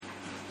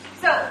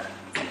So,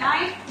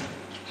 tonight,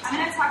 I'm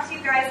going to talk to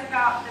you guys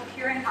about the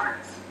pure in heart.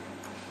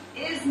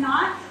 It is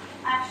not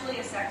actually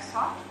a sex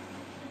talk.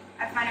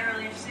 I find it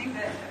really interesting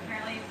that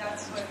apparently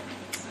that's what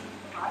some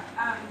people thought.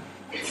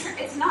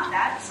 It's not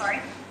that,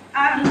 sorry.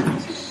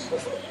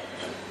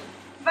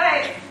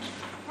 But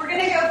we're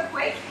going to go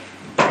quick,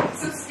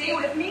 so stay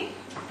with me.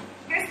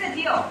 Here's the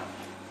deal.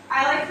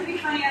 I like to be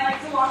funny. I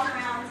like to walk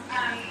around.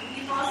 When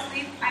you fall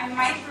asleep, I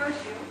might throw a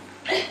shoe.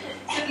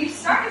 So if you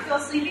start to feel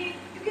sleepy,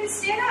 you can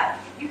stand up.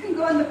 You can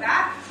go in the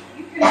back.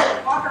 You can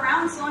walk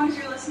around as long as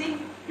you're listening.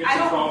 I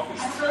don't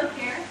really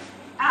care.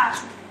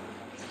 But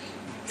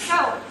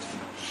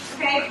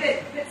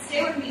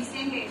stay with me.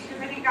 Stay engaged.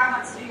 Because I think God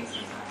wants to do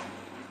something.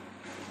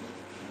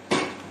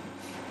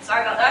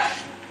 Sorry about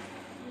that.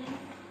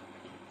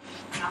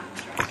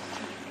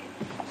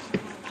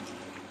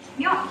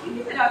 Y'all, can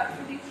you give it up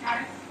for these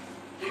guys?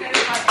 You guys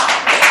are like,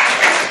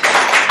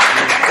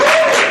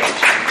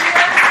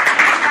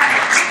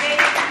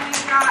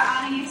 we've got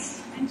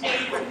Anais and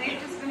Jade. They've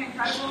just been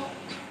incredible.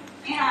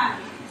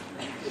 And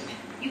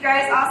you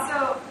guys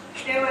also,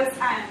 there was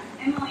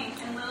Emily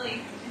and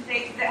Lily and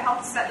Jake that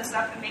helped set this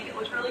up and make it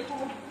look really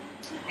cool.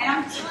 And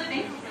I'm just really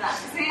thankful for that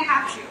because they didn't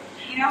have to,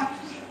 you know?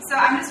 So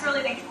I'm just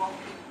really thankful.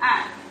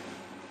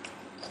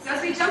 So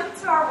as we jump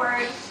into our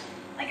word,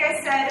 like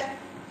I said,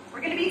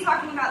 we're going to be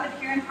talking about the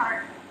pure in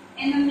heart.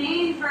 And the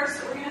main verse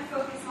that we're going to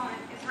focus on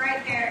is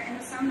right there in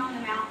the Sermon on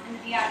the Mount in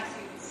the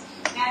Beatitudes,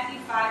 Matthew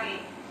 5:8.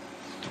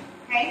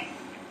 Okay?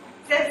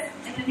 It says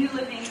in the New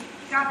Living,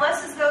 God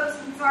blesses those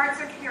whose hearts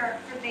are pure,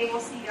 for they will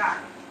see God.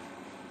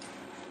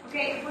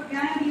 Okay, if we're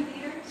going to be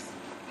leaders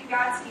in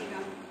God's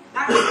kingdom,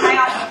 not just my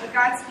outlook, but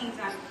God's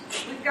kingdom,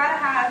 we've got to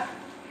have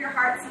pure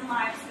hearts and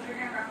lives that are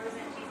going to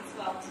represent Jesus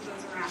well to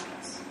those around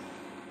us.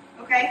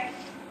 Okay?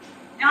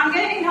 Now I'm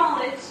going to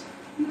acknowledge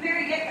from the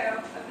very get-go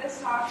of this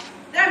talk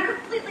that I'm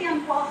completely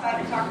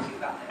unqualified to talk to you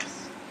about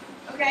this.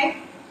 Okay?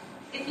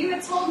 If you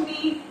had told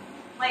me,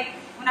 like,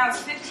 when I was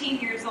 15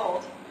 years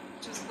old,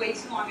 which was way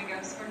too long ago,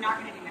 so we're not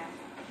going to do that.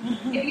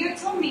 If you had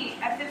told me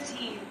at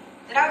 15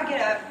 that I would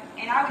get up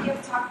and I would be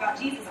able to talk about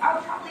Jesus, I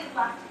would probably have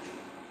laughed at you.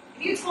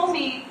 If you told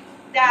me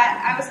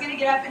that I was going to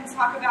get up and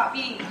talk about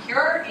being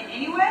pure in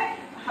any way,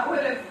 I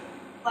would have,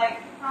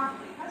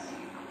 probably cussed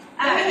you.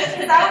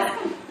 Because I was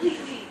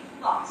completely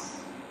lost.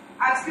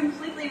 I was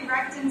completely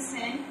wrecked in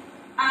sin.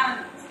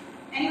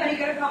 Anybody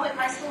go to public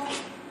high school?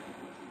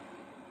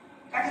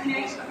 Back in the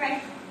day?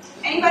 Okay.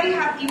 Anybody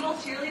have evil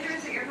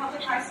cheerleaders at your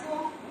public high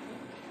school?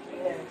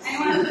 Yes.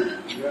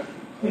 Anyone? Yeah.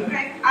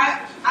 Okay.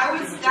 I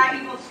was that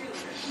evil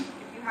cheerleader, if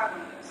you have one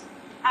of those.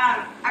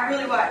 I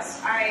really was.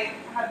 I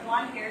had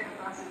blonde hair and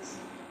glasses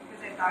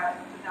because I thought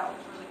that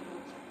was really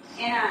cool.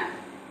 And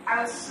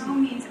I was so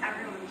mean to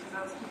everyone because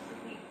I was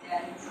completely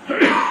dead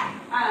inside.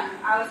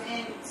 I was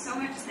in so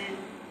much sin.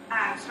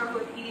 I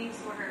struggled with eating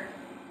disorder,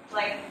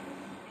 and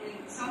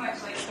so much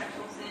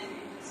sexual sin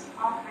and just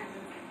all kinds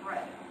of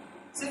bread.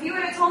 So if you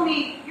would have told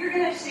me you're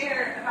going to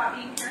share about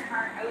being pure in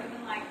heart, I would have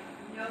been like,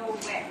 no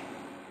way.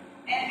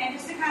 And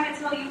just to kind of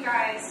tell you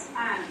guys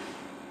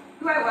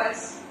who I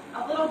was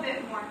a little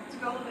bit more, to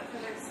go a little bit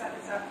further to set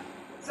this up.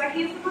 So I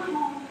came from a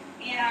home,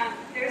 and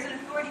there's an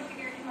authority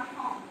figure in my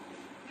home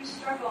who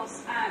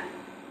struggles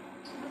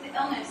with the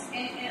illness,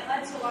 and it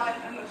led to a lot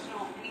of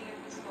emotional and even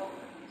physical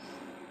abuse.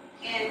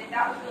 And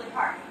that was really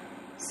hard.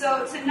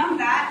 So to numb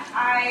that,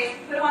 I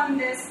put on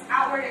this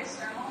outward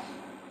external,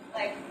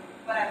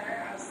 whatever.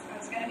 I was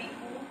going to be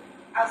cool.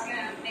 I was going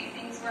to make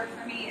things work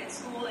for me at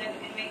school and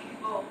make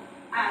people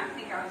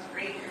think I was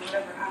great or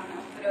whatever. I don't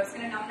know. But I was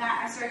going to numb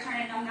that. I started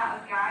trying to numb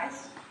that with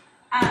guys.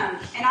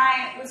 And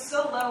I was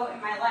so low in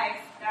my life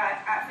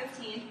that at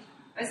 15,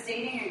 I was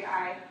dating a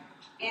guy,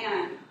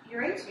 and he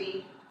raped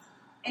me.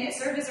 And it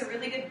served as a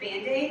really good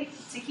Band-Aid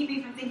to keep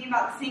me from thinking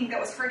about the thing that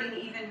was hurting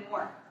me even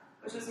more,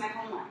 which was my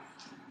home life.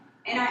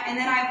 And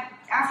then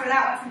after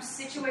that, went from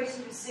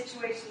situation to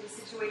situation to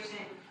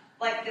situation,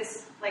 like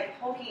this,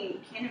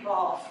 hulking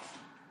cannonball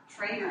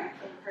train wreck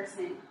of a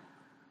person.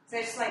 So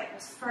I just,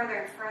 was further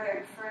and further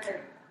and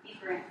further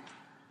deeper in.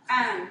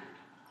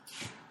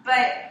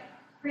 But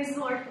praise the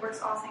Lord, He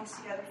works all things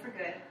together for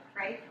good,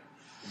 right?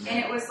 And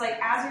it was,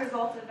 as a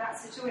result of that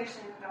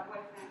situation with that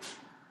boyfriend,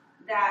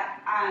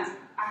 that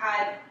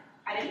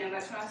I didn't know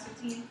much when I was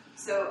 15,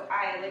 so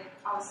I,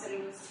 all of a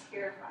sudden was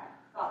terrified,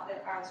 thought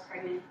that I was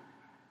pregnant,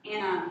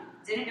 and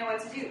didn't know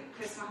what to do,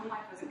 because my home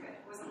life wasn't good.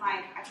 It wasn't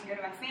like I can go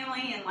to my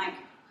family and,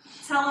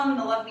 tell them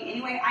to love me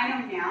anyway. I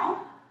know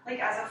now,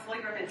 as a fully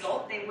grown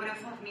adult, they would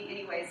have loved me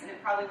anyways, and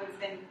it probably would have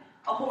been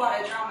a whole lot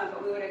of drama,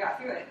 but we would have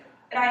got through it.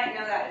 But I didn't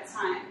know that at the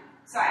time,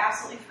 so I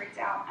absolutely freaked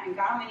out, and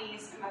got on my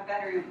knees in my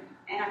bedroom,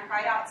 and I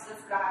cried out to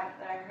this God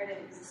that I heard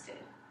it existed.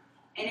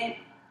 And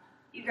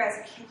you guys,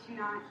 I kid you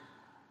not,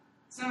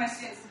 some of my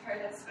students have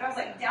heard this, but I was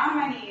down on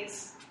my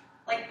knees,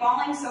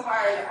 bawling so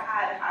hard that I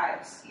had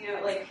hives,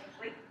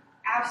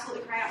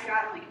 absolutely crying out to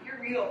God. I'm if you're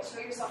real, show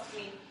yourself to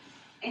me.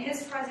 And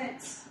His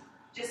presence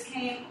just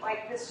came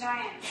like this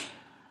giant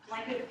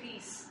blanket of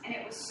peace, and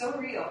it was so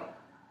real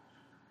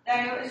that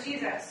I know it was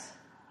Jesus.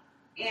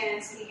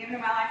 And so he came into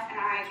my life, and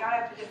I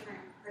got up a different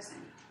person.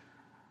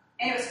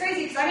 And it was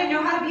crazy because I didn't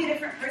know how to be a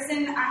different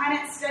person. I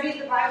hadn't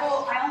studied the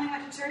Bible. I only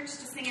went to church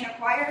to sing in a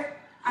choir.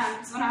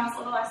 Because when I was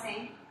little, I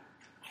sang.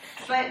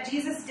 But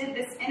Jesus did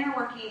this inner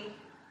working,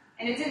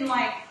 and it didn't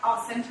all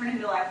of a sudden turn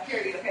into life,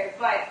 period, okay?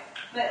 But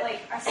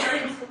I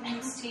started to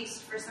lose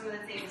taste for some of the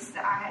things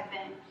that I had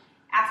been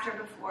after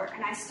before,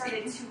 and I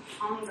started to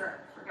hunger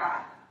for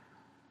God.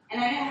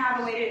 And I didn't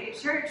have a way to get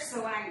to church,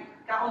 so when I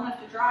got old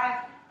enough to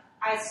drive,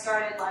 I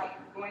started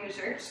going to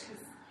church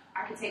because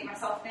I could take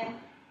myself in.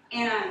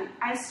 And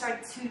I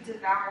started to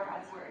devour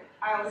God's Word.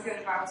 I would go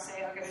to Bible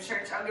study, I'll go to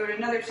church, I'll go to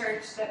another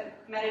church that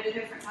met at a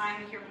different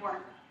time and hear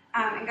more.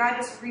 And God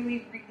just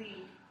really,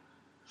 really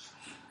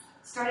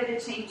started to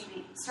change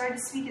me, started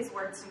to speak His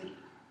Word to me,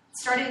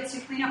 started to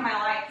clean up my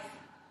life,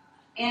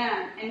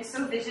 and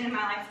sow vision in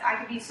my life that I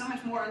could be so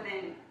much more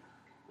than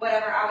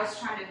whatever I was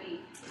trying to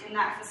be in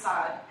that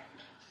facade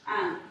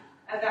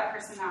of that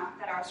person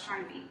that I was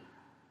trying to be.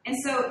 And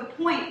so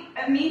the point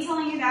of me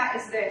telling you that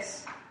is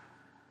this.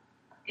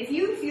 If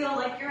you feel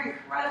like you're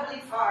incredibly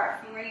far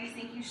from where you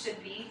think you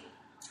should be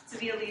to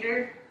be a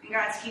leader in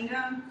God's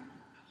kingdom,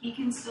 He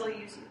can still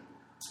use you.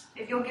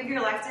 If you'll give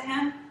your life to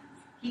Him,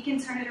 He can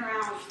turn it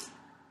around.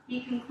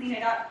 He can clean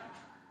it up.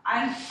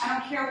 I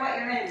don't care what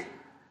you're in.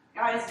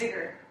 God is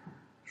bigger.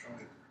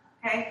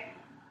 Okay?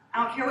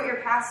 I don't care what your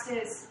past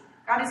is.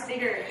 God is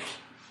bigger,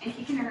 and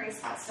He can erase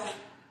that stuff.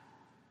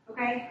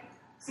 Okay?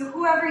 So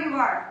whoever you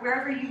are,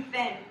 wherever you've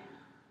been,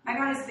 my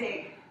God is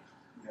big.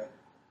 Yep.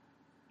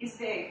 He's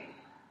big.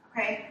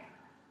 Okay?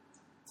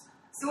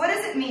 So what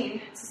does it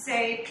mean to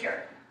say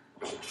pure?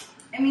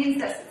 It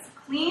means this. It's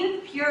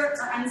clean, pure,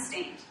 or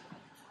unstained.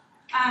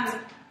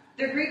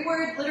 The Greek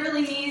word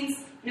literally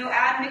means no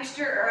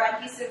admixture or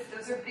adhesive.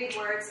 Those are big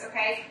words,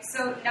 okay?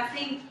 So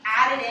nothing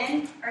added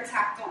in or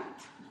tacked on.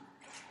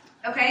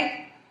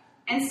 Okay?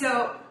 And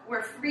so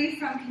we're free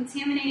from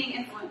contaminating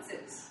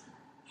influences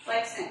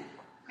like sin.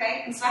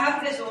 Okay? And so I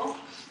have a visual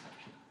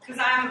because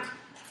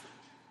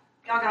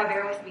y'all gotta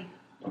bear with me.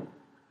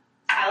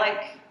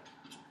 I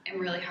am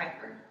really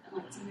hyper and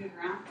like to move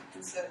around.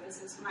 And so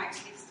this is my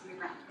excuse to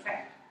move around.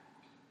 Okay?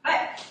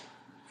 But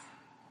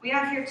we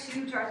have here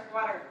 2 jars of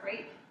water,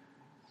 right?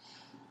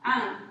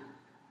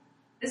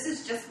 This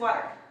is just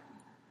water.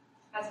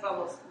 That's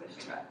bubbles.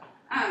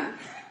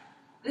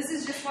 This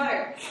is just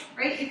water,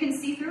 right? You can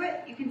see through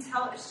it. You can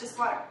tell it's just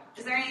water.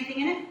 Is there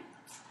anything in it?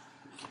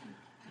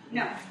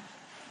 No.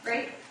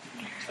 Right?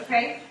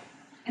 Okay?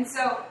 And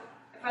so,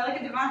 if I look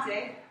at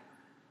Devontae,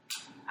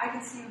 I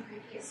can see him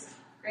pretty easy,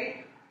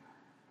 right?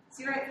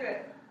 See right through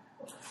it.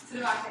 To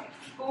Devontae.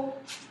 Cool?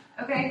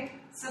 Okay?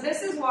 So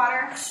this is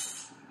water,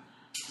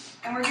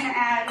 and we're going to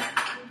add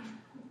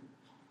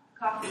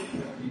coffee,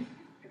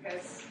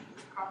 because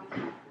coffee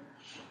can help,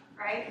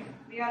 right?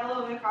 We got a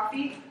little bit of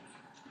coffee.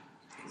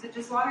 Is it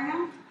just water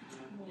now?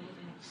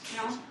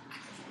 No? You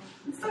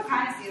can still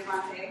kind of see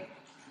Devontae.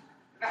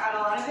 If I add a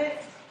lot of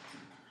it,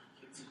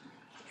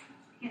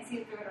 you can't see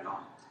it through it at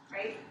all,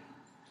 right?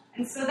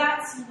 And so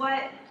that's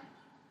what,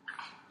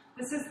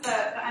 this is the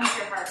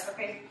unpure part,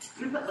 okay?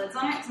 I'm going to put lids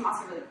on it because I'm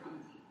also really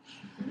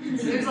clumsy.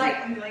 So there's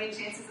a million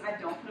chances that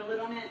I don't put a lid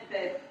on it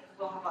that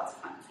we'll have lots of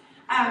fun.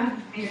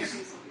 Maybe your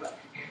shoes will be wet.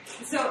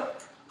 So,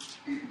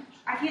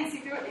 I can't see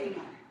through it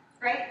anymore,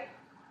 right?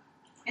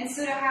 And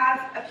so to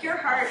have a pure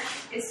heart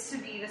is to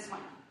be this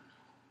one,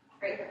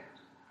 right here.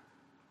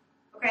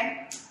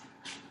 Okay?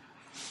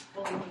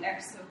 We'll leave them there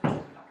so y'all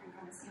can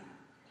kind of see.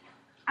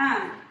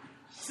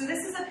 So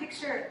this is a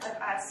picture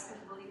of us as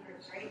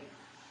believers, right?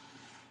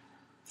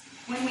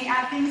 When we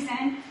add things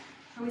in,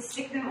 or we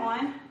stick them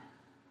on,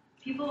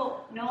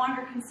 people no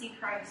longer can see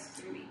Christ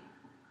through me,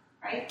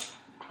 right?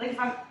 If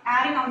I'm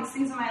adding on these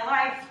things in my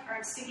life, or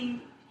I'm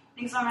sticking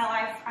things on my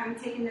life, I'm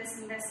taking this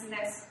and this and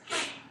this,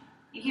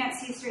 you can't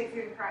see straight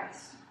through to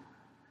Christ,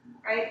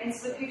 right? And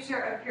so the picture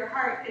of pure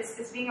heart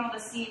is being able to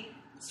see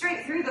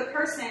straight through the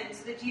person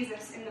to the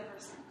Jesus in the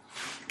person.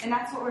 And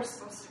that's what we're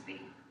supposed to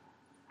be.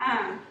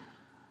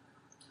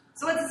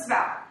 So what's this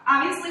about?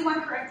 Obviously,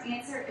 one correct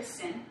answer is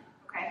sin,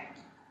 okay?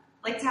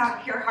 To have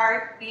a pure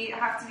heart, we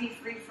have to be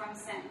free from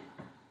sin.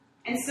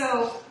 And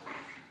so,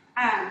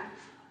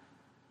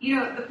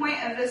 the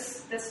point of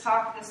this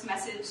talk, this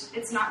message,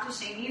 it's not to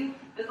shame you,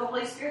 but the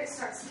Holy Spirit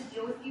starts to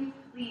deal with you.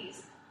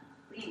 Please,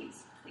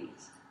 please,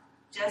 please,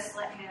 just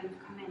let Him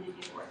come in and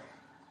do the work,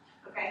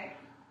 okay?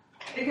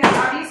 Because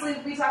obviously,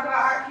 if we talk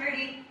about heart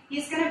purity,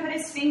 He's going to put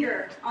His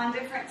finger on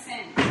different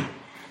sins.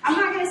 I'm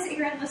not going to sit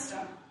here and list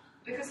them,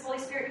 because Holy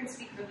Spirit can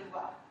speak really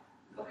well,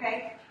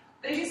 okay?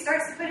 But if He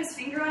starts to put His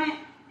finger on it,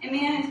 and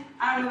man,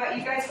 I don't know about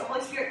you guys, but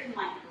Holy Spirit can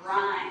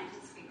grind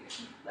His fingers,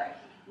 He can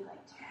be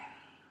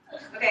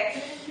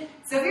okay?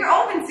 So if you're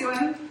open to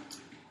Him,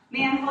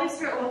 man, Holy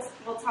Spirit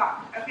will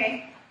talk,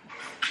 okay?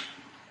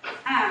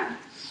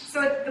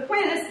 So the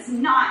point of this is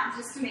not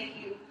just to make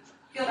you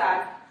feel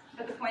bad,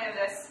 but the point of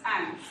this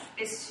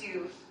is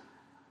to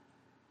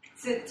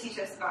teach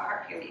us about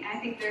heart purity. And I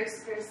think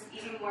there's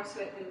even more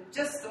to it than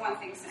just the one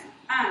thing sin.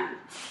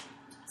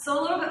 So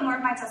a little bit more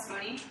of my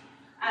testimony.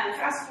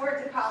 Fast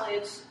forward to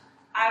college,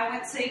 I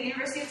went to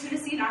University of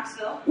Tennessee,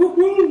 Knoxville.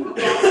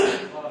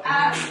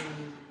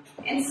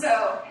 And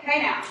so,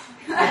 hey now,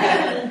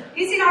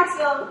 UC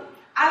Knoxville,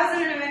 I was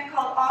in an event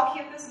called All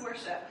Campus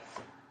Worship.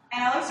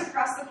 And I looked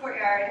across the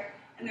courtyard,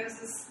 and there was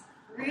this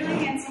really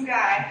handsome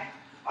guy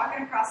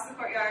walking across the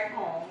courtyard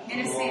in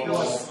his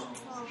sandals.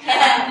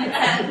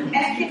 And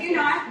I kid you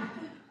not,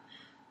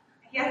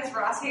 he had his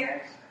Ross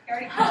hair. He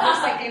already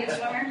looks like David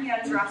Schwimmer. He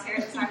had his Ross hair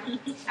at the time.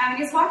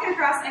 He was walking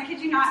across, and I kid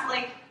you not,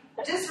 like,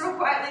 just real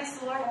quietly to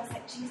the Lord, I was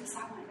like, Jesus, I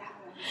want that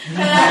one.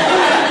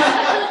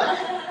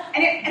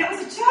 and it was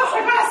a joke.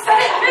 Like, when I said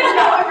it, I didn't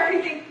know him or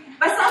anything.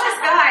 But I saw this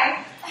guy.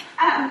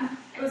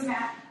 It was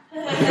Matt.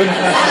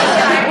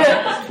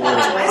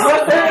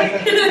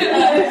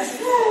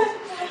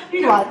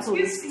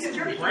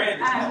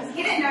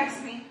 He didn't notice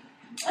me.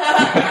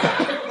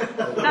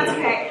 That's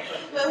okay.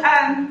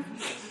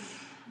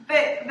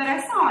 But I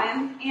saw him,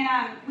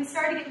 and we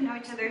started getting to know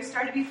each other,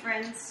 started to be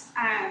friends.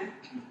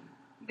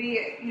 We,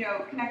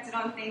 connected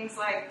on things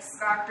like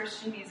ska,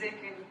 Christian music,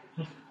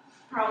 and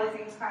probably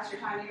things past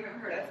your time you've ever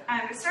heard of.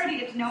 We started to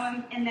get to know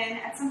him, and then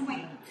at some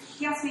point,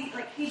 he asked me,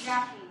 like, hey,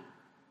 Jackie,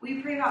 will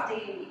you pray about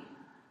dating me?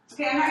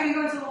 Okay, I'm not going to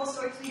go into the whole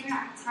story because we do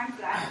not have time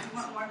for that. If you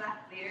want more of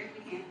that later,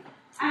 we can.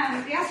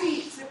 He asked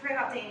me to pray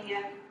about dating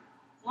him.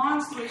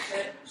 Long story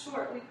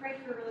short, we prayed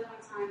for a really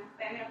long time,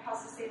 but I'm going to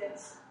pause to say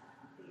this.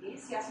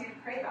 He asked me to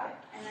pray about it,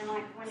 and then,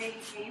 like, one day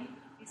he came,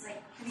 he's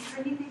like, have you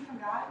heard anything from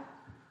God?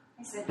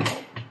 I said, no.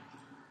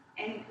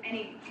 And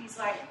he's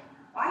like,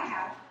 well, I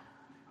have.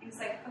 And he's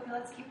like, okay,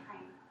 let's keep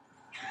praying.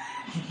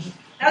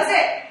 That was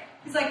it.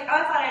 He's like, oh,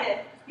 I thought I did.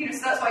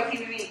 So that's why he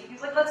came to me. He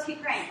was like, let's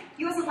keep praying.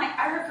 He wasn't like,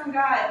 I heard from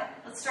God,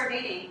 let's start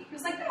dating. He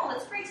was like, no,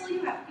 let's pray till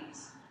you have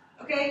peace.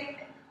 Okay?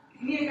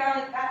 If you meet a guy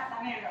like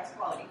that man of God's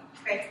quality.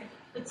 Okay?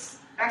 Let's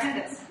back into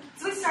this.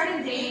 So we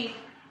started dating,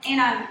 and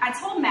I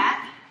told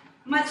Matt,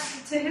 much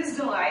to his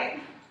delight,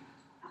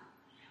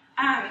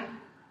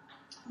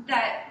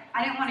 that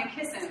I didn't want to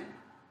kiss him.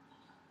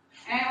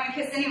 And I didn't want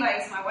to kiss anybody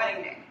until my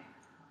wedding day.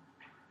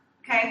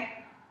 Okay?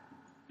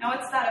 Now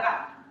what's that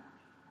about?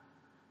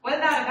 What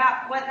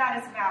that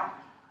is about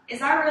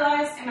is I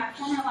realized in my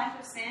former life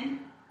of sin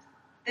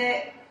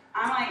that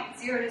I'm like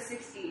 0 to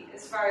 60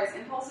 as far as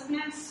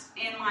impulsiveness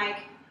and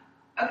like,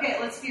 okay,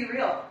 let's be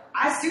real.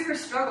 I super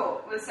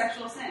struggled with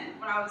sexual sin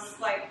when I was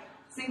like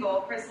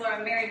single. Praise the Lord,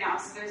 I'm married now,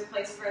 so there's a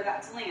place for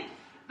that to land.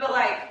 But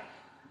like,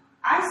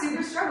 I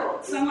super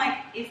struggled. So I'm like,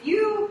 if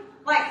you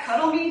like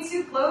cuddle me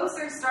too close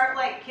or start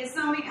like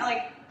kissing on me,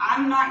 like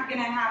I'm not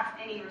gonna have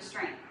any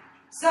restraint.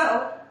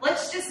 So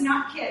let's just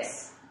not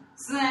kiss.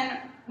 So then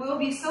we'll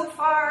be so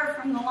far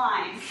from the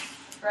line,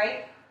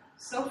 right?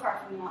 So far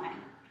from the line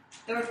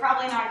that we're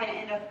probably not gonna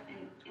end up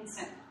in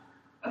sin.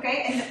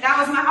 Okay? And that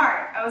was my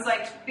heart. I was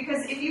like,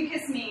 because if you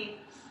kiss me,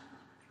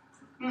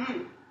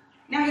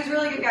 Now, he was a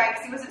really good guy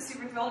because he wasn't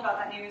super thrilled about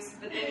that news,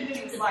 but then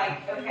he was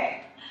like,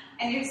 okay.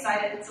 And he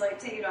decided to like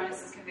take it on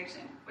as his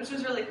conviction, which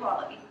was really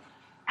quality.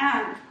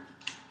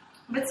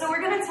 But so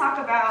we're going to talk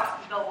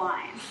about the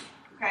line,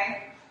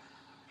 okay?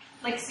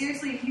 Like,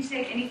 seriously, if you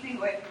take anything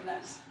away from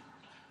this,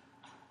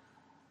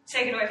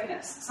 take it away from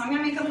this. So I'm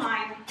going to make a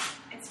line.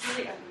 It's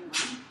really ugly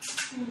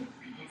line.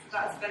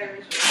 That's better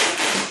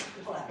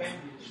visual.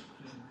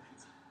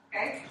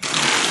 Okay?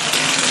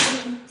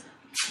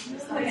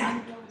 Slow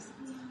down.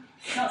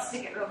 No,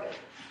 stick it real good.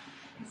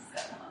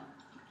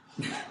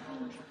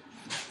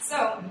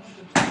 So,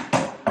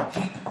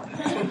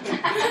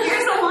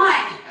 here's a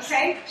line,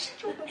 okay?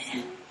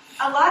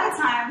 A lot of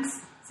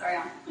times,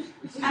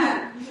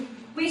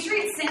 we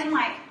treat sin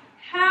like,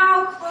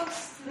 how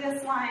close to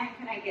this line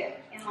can I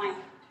get? And like,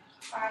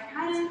 I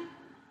kind of...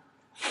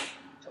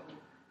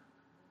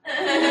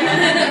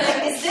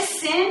 Is this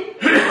sin?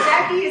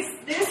 Jackie, is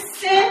this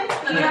sin?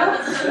 You know?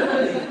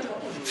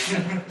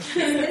 Is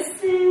this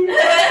sin?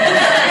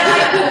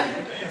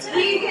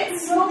 We get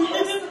so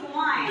close to the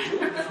line.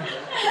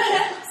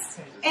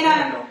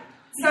 And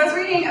so I was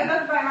reading a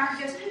book by Mark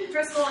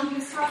Driscoll, and he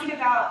was talking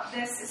about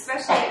this,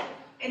 especially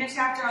in a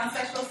chapter on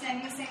sexual sin.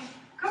 He was saying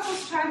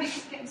couples try to be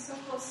getting so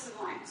close to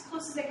the line, as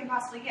close as they can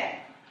possibly get.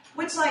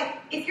 Which, like,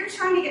 if you're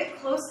trying to get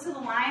close to the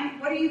line,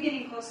 what are you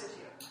getting closer to?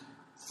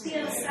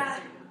 Sin.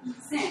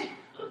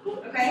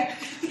 Okay?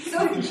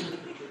 So,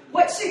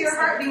 what should your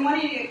heart be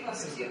wanting to get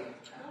closer to?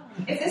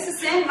 If this is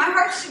sin, my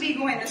heart should be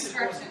going this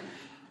direction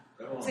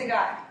to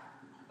God.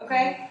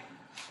 Okay?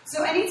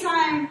 So,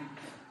 anytime,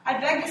 I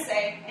beg to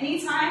say,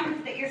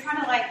 anytime that you're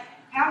trying to, like,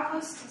 how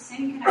close to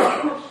sin can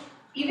I get?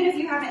 Even if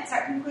you haven't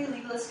technically,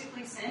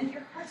 legalistically sinned,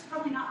 your heart's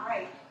probably not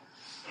right.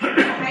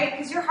 Okay?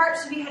 Because your heart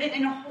should be headed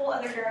in a whole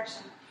other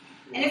direction.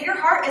 And if your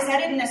heart is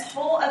headed in this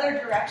whole other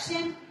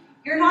direction,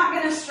 you're not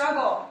going to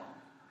struggle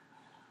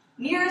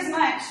near as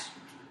much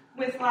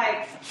with,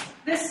 like,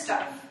 this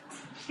stuff.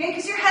 Okay?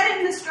 Because you're headed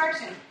in this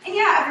direction. And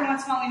yeah, every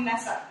once in a while we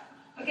mess up.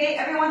 Okay?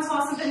 Every once in a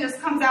while something just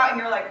comes out and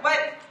you're like,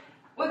 what?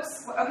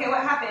 Whoops. Okay,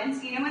 what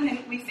happens? You know, and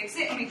then we fix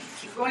it and we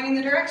keep going in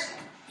the direction.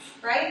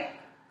 Right?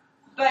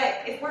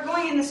 But if we're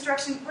going in this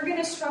direction, we're going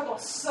to struggle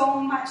so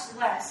much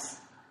less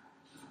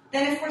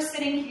than if we're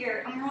sitting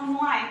here and we're on the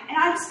line. And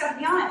I just got to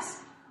be honest.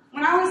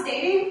 When I was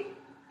dating,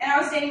 and I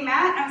was dating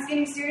Matt, and I was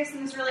getting serious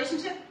in this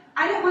relationship,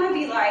 I didn't want to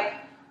be like,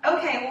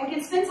 okay, well, we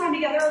can spend time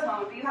together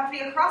alone, but you have to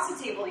be across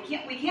the table. We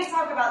can't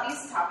talk about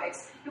these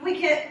topics. If we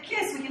can't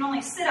kiss, we can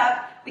only sit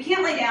up. We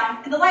can't lay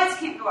down, and the lights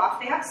can't go off.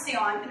 They have to stay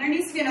on, and there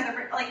needs to be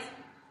another, like,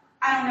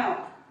 I don't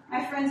know.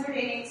 My friends were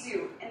dating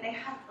too, and they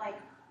had, like,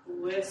 a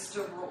list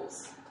of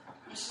rules.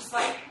 It's just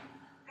like,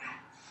 God,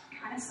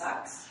 it kind of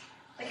sucks.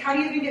 Like, how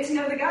do you even get to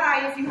know the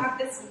guy if you have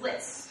this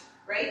list,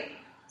 right?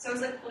 So I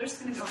was like, we're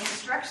just going to go in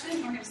this direction,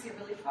 and we're going to get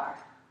really far.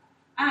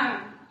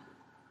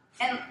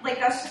 And, like,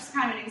 that's just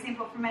kind of an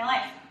example from my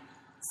life.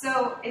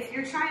 So if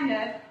you're trying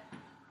to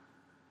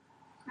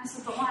mess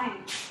with the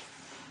line,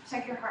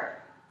 check your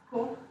heart.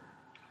 Cool?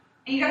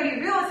 And you got to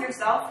be real with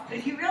yourself, but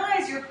if you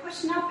realize you're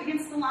pushing up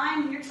against the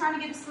line and you're trying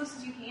to get as close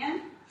as you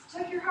can,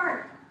 check your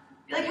heart.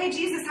 Be like, hey,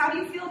 Jesus, how do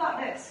you feel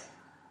about this?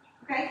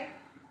 Okay?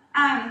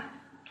 And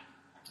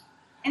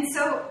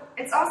so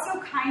it's also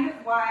kind of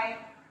why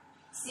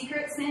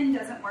secret sin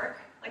doesn't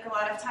work. Like, a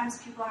lot of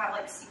times people have,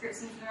 like, secret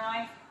sins in their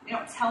life. They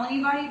don't tell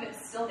anybody, but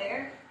it's still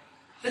there.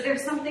 But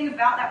there's something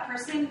about that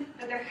person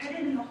that they're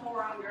headed in the whole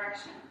wrong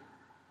direction.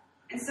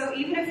 And so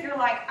even if you're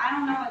like, I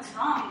don't know what's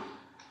wrong,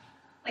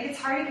 like, it's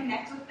hard to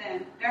connect with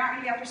them. They're not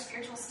going to be after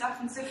spiritual stuff.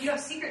 And so if you have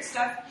secret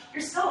stuff,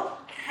 you're still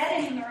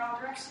heading in the wrong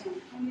direction.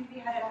 You need to be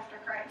headed after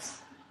Christ.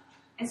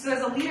 And so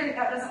as a leader,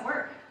 that doesn't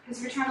work. Because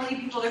if you're trying to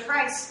lead people to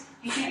Christ,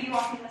 you can't be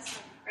walking this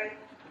way,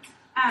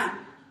 right?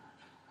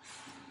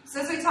 So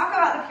as we talk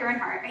about the pure in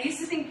heart, I used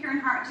to think pure in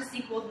heart just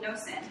equaled no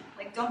sin.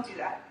 Like, don't do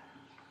that.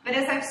 But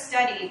as I've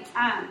studied,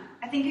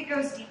 I think it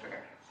goes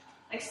deeper.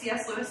 Like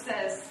C.S. Lewis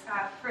says,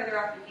 further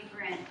up and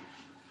deeper in.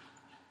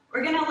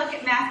 We're going to look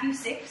at Matthew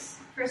 6,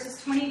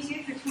 verses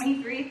 22 through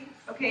 23.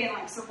 Okay,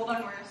 and so hold on,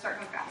 we're going to start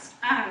going fast.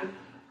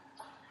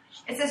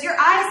 It says, your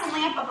eye is the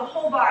lamp of the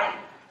whole body.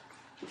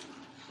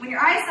 When your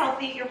eye is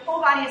healthy, your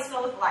whole body is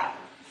filled with light.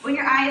 When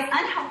your eye is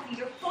unhealthy,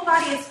 your whole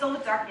body is filled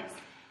with darkness.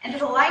 And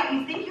the light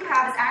you think you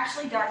have is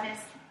actually darkness.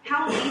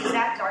 How deep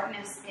that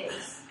darkness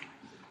is.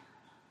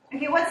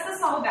 Okay, what's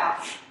this all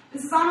about?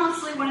 This is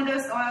honestly one of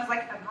those, when I was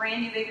like a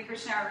brand new baby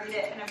Christian, I would read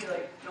it and I'd be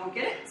like, don't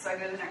get it, so I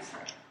go to the next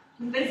part.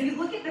 But if you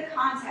look at the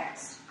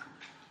context,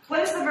 what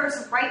is the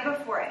verse right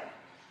before it?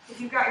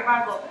 If you've got your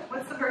Bible open,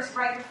 what's the verse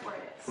right before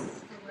it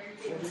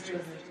is?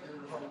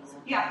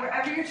 Yeah,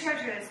 wherever your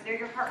treasure is, there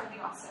your heart will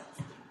be also.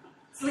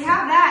 So we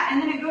have that,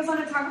 and then it goes on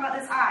to talk about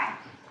this eye.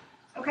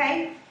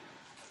 Okay?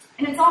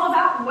 And it's all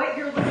about what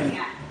you're looking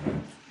at,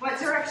 what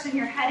direction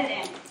you're headed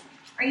in.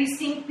 Are you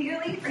seeing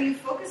clearly? Are you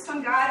focused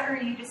on God, or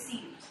are you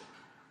deceived?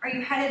 Are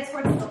you headed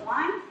towards the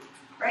line?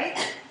 Right?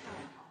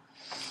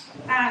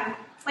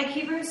 Like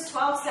Hebrews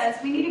 12 says,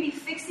 we need to be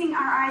fixing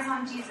our eyes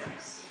on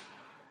Jesus.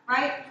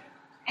 Right?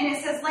 And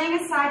it says, laying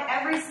aside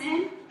every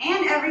sin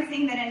and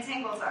everything that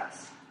entangles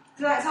us.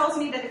 So that tells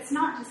me that it's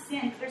not just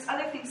sin, but there's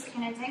other things that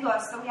can entangle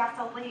us that we have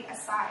to lay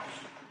aside.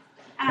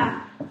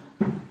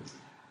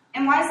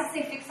 And why does it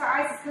say fix our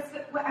eyes? It's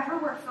because whatever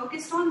we're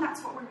focused on,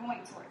 that's what we're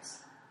going towards.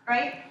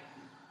 Right?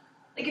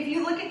 Like if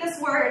you look at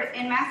this word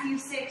in Matthew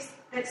 6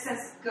 that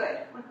says good.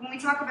 Like when we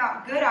talk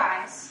about good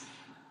eyes,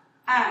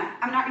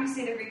 I'm not going to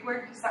say the Greek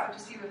word because that would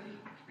just be really,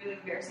 really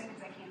embarrassing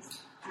because I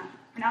can't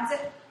pronounce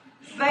it.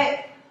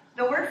 But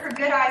the word for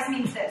good eyes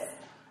means this.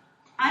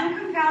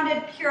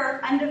 Unconfounded,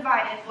 pure,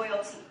 undivided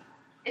loyalty.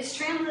 It's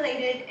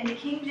translated in the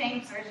King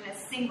James Version as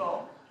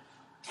single.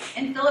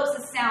 In Phillips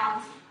is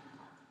sound.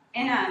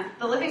 In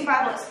the Living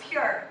Bible is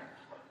pure.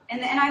 In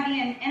the NIV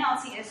and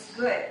NLT is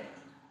good.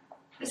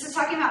 This is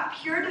talking about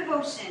pure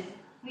devotion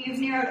when you've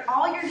narrowed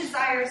all your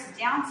desires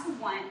down to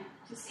one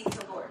to seek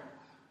the Lord.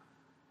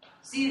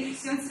 So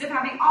instead of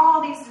having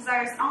all these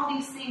desires and all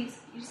these things,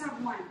 you just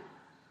have one.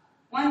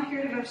 One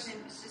pure devotion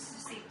is just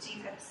to seek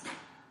Jesus.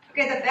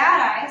 Okay, the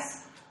bad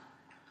eyes,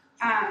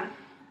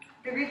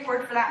 the Greek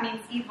word for that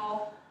means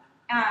evil.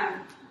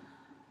 And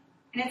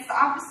it's the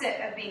opposite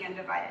of being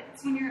undivided.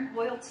 It's when your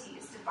loyalty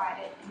is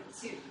divided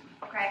into two.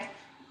 Okay?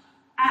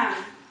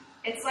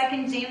 It's like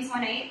in James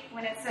 1:8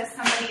 when it says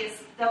somebody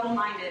is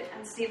double-minded,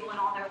 unstable in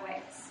all their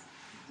ways.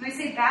 When we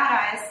say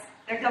bad eyes,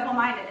 they're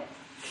double-minded.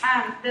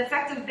 The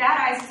effect of bad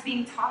eyes is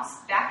being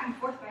tossed back and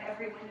forth by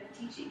every wind of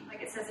teaching,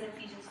 like it says in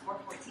Ephesians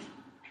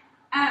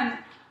 4:14.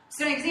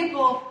 So an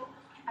example,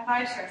 I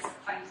thought I'd share a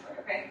funny story,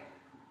 okay?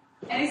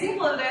 An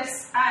example of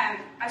this, I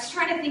was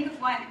trying to think of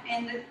one,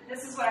 and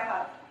this is what I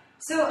thought.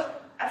 So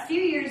a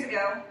few years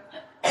ago,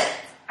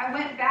 I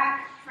went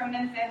back from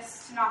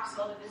Memphis to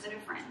Knoxville to visit a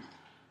friend.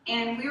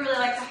 And we really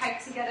like to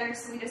hike together,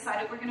 so we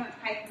decided we're going to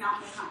hike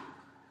Mount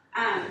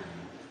Lacan.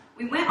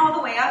 We went all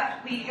the way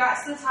up. We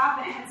got to the top,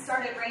 and it had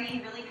started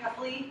raining really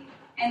heavily.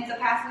 And the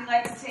path we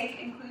like to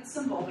take includes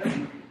some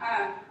bouldering.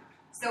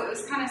 So it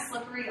was kind of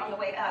slippery on the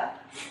way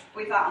up.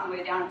 We thought on the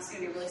way down it was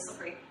going to be really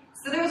slippery.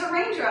 So there was a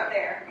ranger up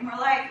there, and we're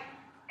like,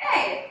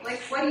 hey,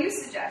 what do you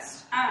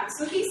suggest?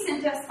 So he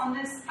sent us on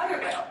this other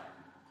trail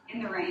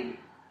in the rain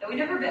that we'd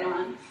never been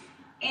on.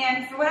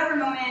 And for whatever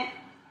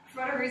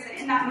reason,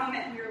 in that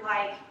moment, we were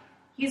like,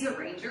 he's a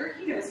ranger.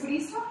 He knows what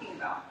he's talking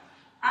about.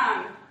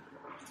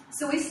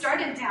 So we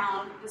started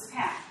down this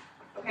path,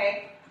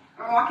 okay?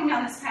 We're walking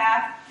down this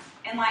path,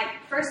 and like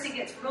first it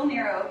gets real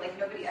narrow, like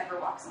nobody ever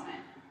walks on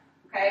it,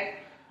 okay?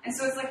 And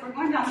so it's like we're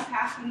going down the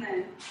path, and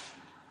then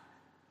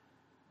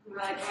we're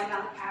like going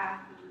down the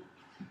path, and,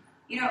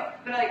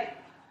 but like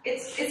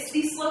it's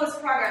the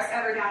slowest progress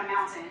ever down a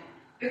mountain,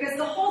 because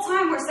the whole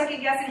time we're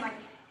second guessing, like,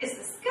 is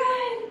this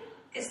good?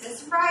 Is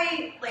this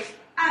right? Like,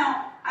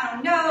 I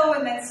don't know.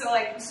 And then so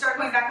like we start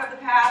going back up the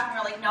path, and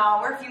we're like, no,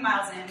 we're a few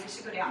miles in, we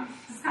should go down.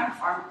 This is kind of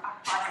far.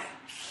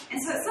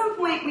 And so at some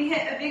point we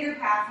hit a bigger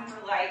path, and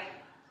we're like,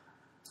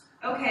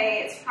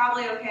 okay, it's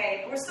probably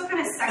okay. But we're still kind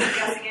of second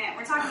guessing it.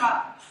 We're talking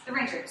about the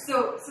ranger.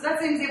 So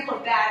that's an example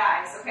of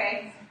bad eyes,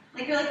 okay?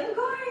 Like you're like, I'm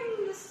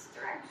going this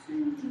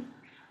direction.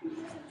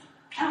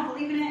 I don't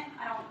believe in it.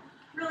 I don't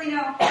really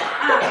know.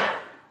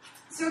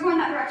 So we're going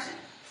that direction.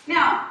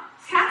 Now,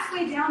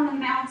 halfway down the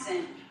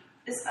mountain,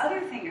 this other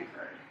thing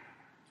occurred,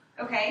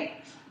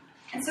 okay?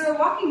 And so we're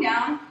walking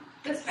down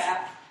this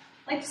path,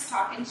 like just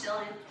talking,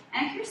 chilling,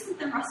 and I hear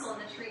something rustle in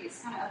the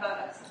trees kind of above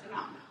us at the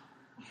mountain.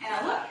 And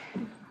I look,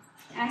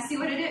 and I see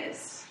what it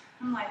is.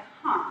 I'm like,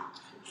 huh.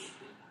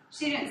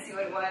 She didn't see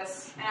what it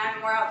was, and I'm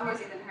more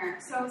outdoorsy than her.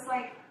 So I was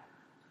like,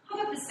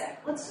 hold up a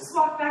sec, let's just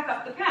walk back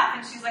up the path.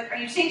 And she's like, are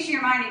you changing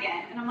your mind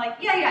again? And I'm like,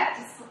 yeah,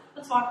 just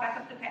let's walk back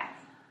up the path.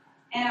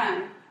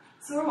 And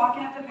so we're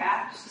walking up the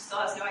path. She still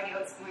has no idea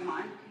what's going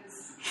on,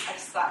 because I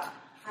just thought,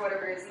 for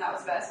whatever reason, that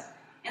was best.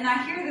 And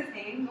I hear the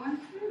thing going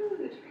through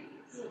the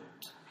trees.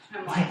 And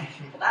I'm like,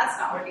 well, that's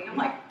not working. I'm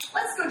like,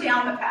 let's go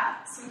down the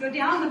path. So we go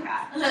down the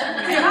path. And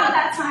about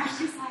that time,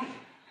 she's like,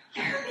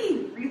 you're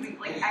being really,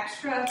 like,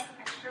 extra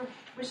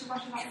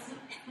wishy-washy about this.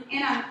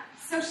 And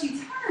so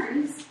she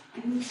turns,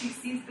 and she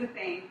sees the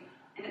thing,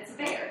 and it's a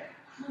bear.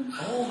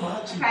 Oh,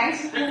 my. Okay?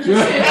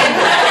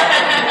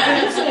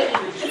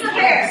 It's a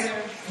bear.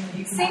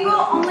 Single,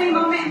 only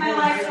moment in my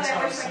life that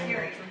I wish I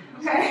carried.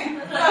 Okay?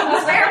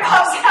 This bear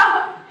pops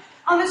out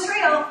on the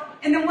trail,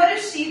 and then what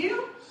does she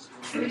do?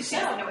 She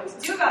doesn't know what to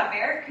do about a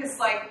bear, because,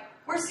 like,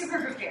 we're super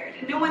prepared,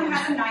 and no one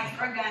has a knife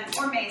or a gun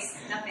or mace,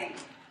 nothing.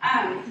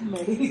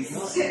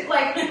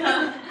 Like,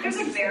 there's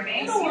like bear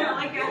mace,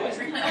 like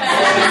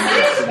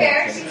a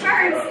bear, she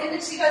turns, and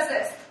then she does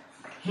this.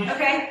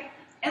 Okay?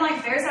 And,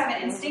 like, bears have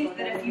an instinct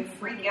that if you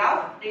freak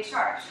out, they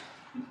charge.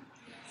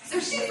 So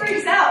she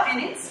freaks out,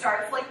 and it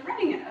starts, like,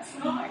 running at us.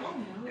 And I'm like,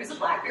 there's a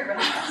black bear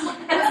running at us.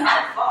 That's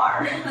not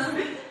far.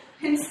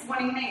 Hence,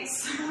 wanting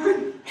mace.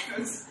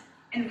 Goes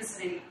in the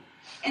vicinity.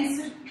 And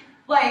so,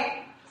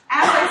 like,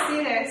 as I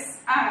see this,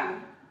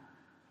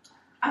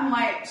 I'm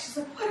like, she's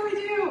like, what do we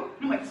do?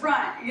 And I'm like,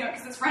 run,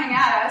 because it's running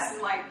at us,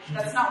 and, like,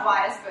 that's not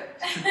wise, but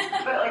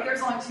like,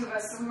 there's only two of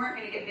us, so we weren't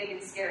going to get big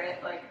and scare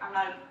it. Like, I'm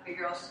not a big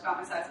girl, she's about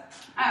my size.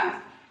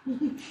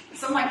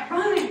 So I'm like,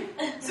 run.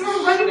 So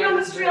we're running down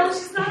this trail, and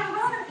she's not a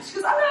runner. She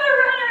goes, I'm not a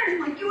runner. I'm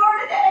like, you are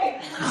today.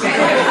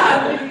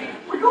 Okay,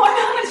 we're going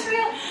down the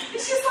trail,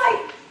 and she's like,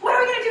 what are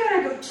we going to do? And I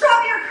go,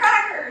 drop your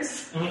crackers.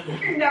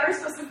 You're never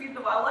supposed to feed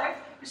the wildlife.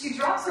 But she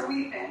drops her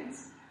wheat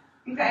thins,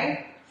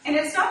 okay? And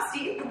it stops to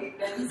eat the wheat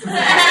thins. And I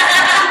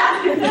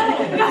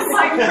was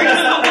like,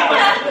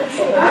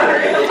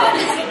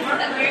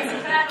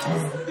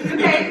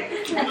 okay?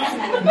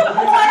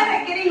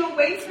 One, getting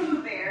away from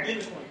the bear,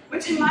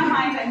 which in my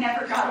mind, I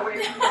never got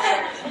away from the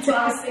bear until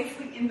I was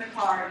safely in the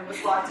car and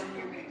was locked in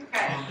near me,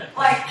 okay?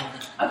 Like,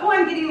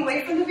 upon getting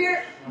away from the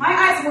bear, my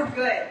eyes were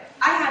good.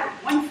 I had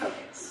one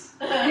focus,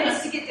 and it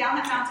was to get down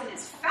that mountain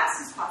as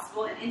fast as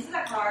possible and into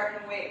that car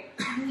and away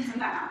from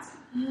that mountain.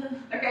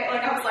 Okay,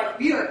 like, I was like,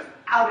 we are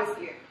out of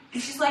here.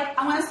 And she's like,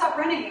 I want to stop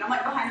running. And I'm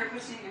like behind her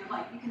pushing, and I'm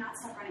like, you cannot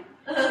stop running.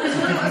 Because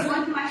really what was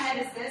going through my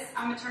head is this: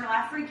 I'm maternal,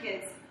 I have 3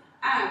 kids.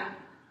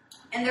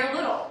 And they're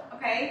little,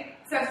 okay?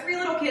 So I have 3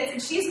 little kids, and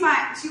she was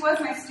my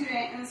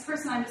student, and this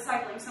person I'm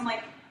discipling. So I'm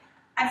like,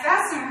 I'm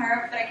fastening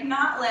her, but I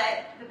cannot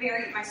let the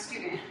bear eat my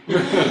student. And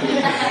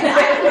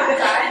I cannot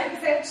die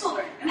because I have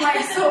children. And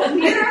like, so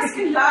neither of us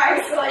can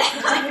die. So like,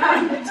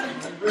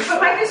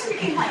 but my vision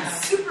became like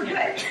super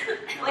good.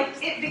 Like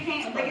it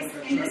became like it's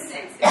in this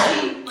sense, it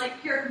became like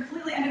pure,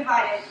 completely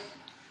undivided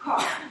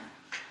car,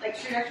 like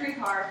trajectory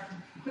car,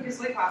 quickest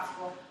way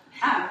possible.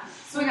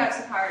 So we got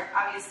to the car.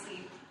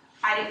 Obviously,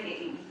 I didn't get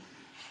eaten.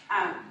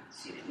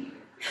 She didn't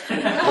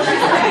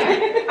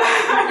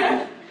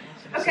either.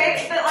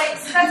 Okay, but like,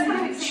 so that's kind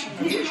of an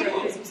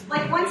example.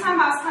 Like, one time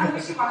I was kind of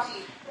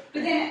wishy-washy,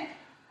 but then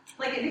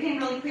it became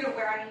really clear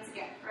where I need to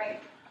get,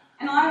 right?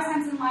 And a lot of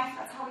times in life,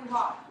 that's how we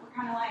walk. We're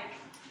kind of like,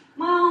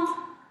 well,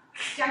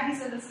 Jackie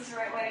said this is the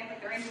right way,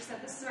 like the ranger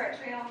said this is the right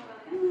trail. We're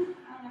like, I don't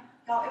know.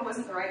 No, it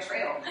wasn't the right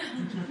trail.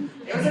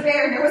 There was a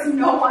bear, and there was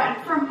no one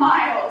for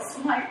miles.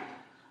 I'm like,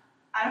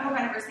 I hope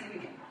I never see him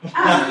again. It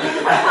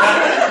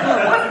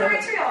wasn't the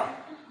right trail.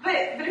 But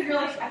if you're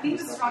like, I think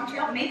this is the wrong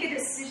trail, make a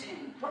decision.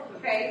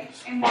 Okay,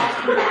 and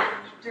walk in that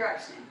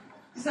direction.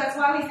 So that's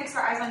why we fix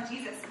our eyes on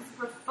Jesus, because if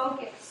we're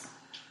focused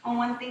on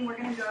one thing, we're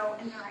going to go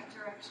in the right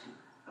direction.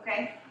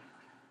 Okay?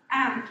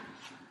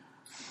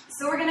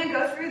 So we're going to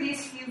go through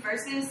these few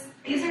verses.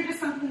 These are just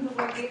something the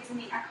Lord gave to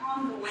me. I call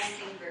them the one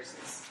thing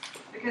verses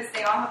because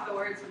they all have the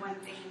words one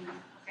thing in them.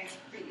 Okay,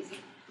 pretty easy.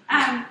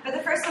 But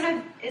the first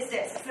one is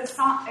this. It says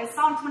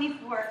Psalm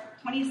 24,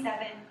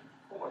 27,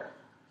 4. It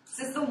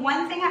says, the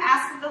one thing I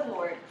ask of the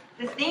Lord,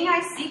 the thing I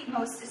seek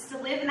most is to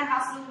live in the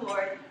house of the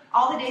Lord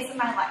all the days of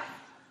my life,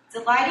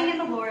 delighting in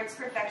the Lord's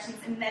perfections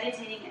and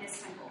meditating in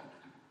his temple.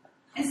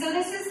 And so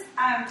this is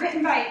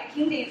written by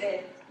King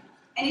David.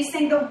 And he's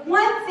saying, the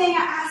one thing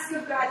I ask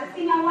of God, the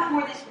thing I want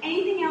more than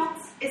anything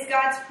else, is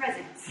God's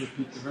presence.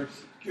 Repeat the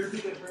verse. Can you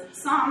repeat that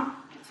verse? Psalm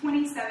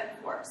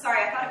 27:4.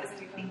 Sorry, I thought it was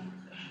in your thing.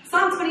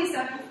 Psalm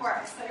 27:4.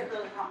 I said it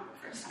really wrong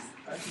the first time.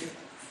 Thank you.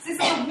 This is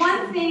the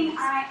one thing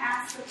I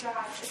ask of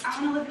God is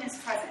I want to live in his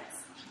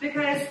presence.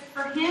 Because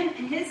for him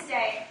in his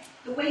day,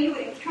 the way you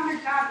would encounter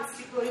God was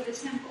to go to the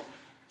temple.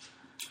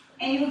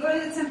 And you would go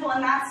to the temple,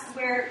 and that's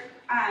where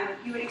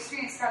you would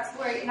experience God's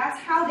glory. And that's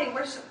how they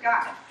worship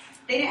God.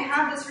 They didn't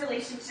have this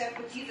relationship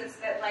with Jesus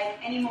that, like,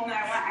 any moment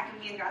I want, I can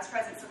be in God's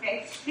presence,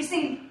 okay? He's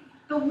saying,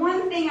 the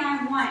one thing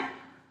I want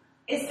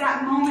is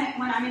that moment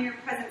when I'm in your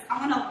presence.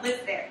 I want to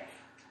live there.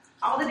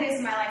 All the days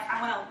of my life,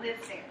 I want to live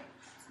there.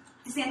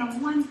 He's saying, the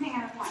one thing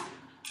I want.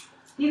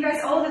 You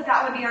guys,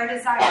 that would be our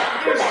desire.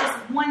 There's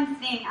just one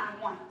thing I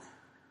want.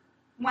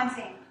 One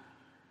thing.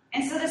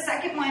 And so the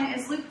second one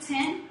is Luke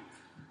 10,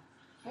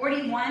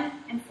 41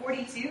 and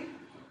 42.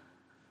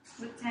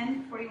 Luke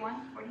 10, 41,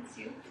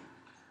 42.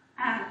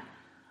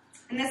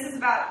 And this is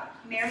about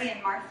Mary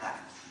and Martha.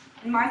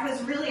 And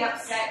Martha's really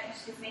upset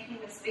because she's making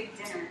this big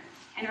dinner,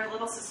 and her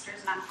little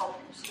sister's not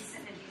helping. She's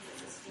sitting at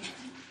Jesus' feet.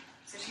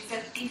 So she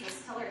says,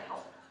 Jesus, tell her to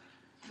help.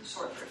 The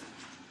short version.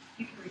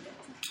 You can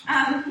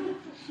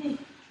read it.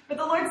 But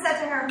the Lord said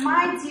to her,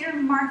 my dear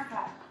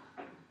Martha,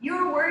 you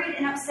are worried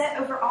and upset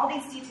over all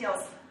these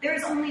details. There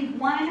is only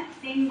one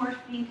thing worth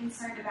being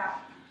concerned about.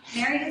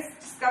 Mary has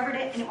discovered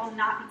it, and it will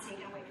not be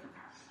taken away from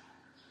her.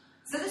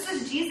 So this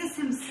is Jesus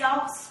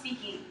himself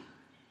speaking.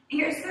 And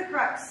here's the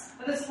crux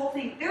of this whole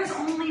thing. There's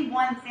only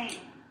one thing.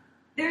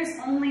 There's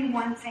only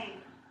one thing.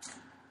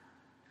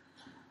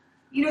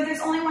 You know, there's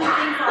only one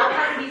thing for our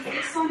heart to be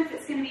fixed on if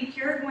it's going to be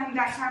pure, going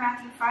back to our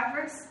Matthew 5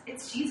 verse.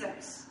 It's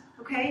Jesus.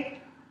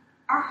 Okay?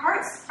 Our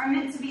hearts are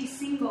meant to be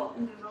single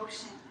in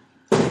devotion.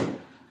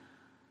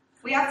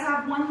 We have to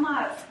have one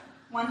love,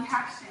 one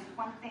passion,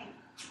 one thing.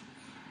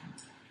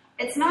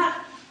 It's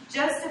not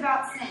just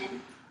about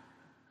sin.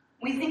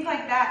 We think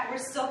like that, we're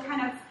still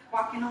kind of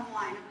walking on the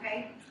line,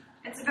 okay?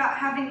 It's about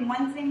having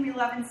one thing we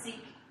love and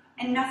seek,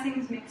 and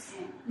nothing's mixed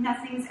in,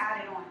 nothing's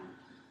added on.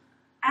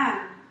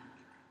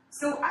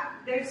 So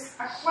there's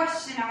a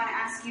question I want to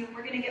ask you.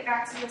 We're going to get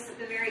back to this at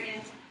the very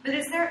end. But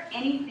is there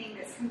anything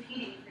that's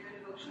competing for your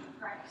devotion with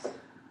Christ?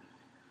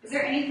 Is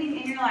there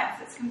anything in your life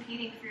that's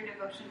competing for your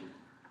devotion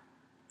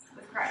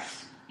with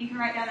Christ? You can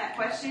write down that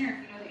question, or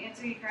if you know the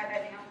answer, you can write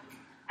that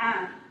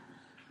down.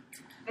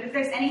 But if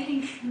there's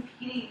anything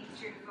competing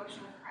to your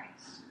devotion with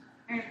Christ,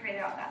 we're going to pray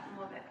about that in a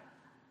little bit.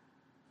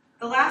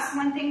 The last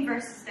one thing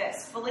verse is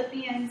this,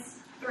 Philippians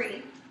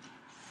 3,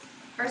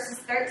 verses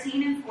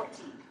 13 and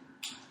 14.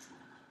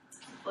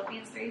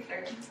 Philippians 3,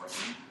 13 and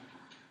 14.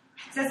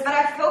 It says, but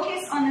I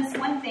focus on this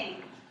one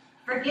thing,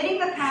 forgetting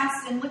the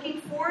past and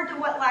looking forward to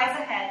what lies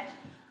ahead.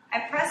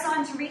 I press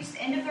on to reach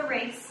the end of the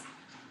race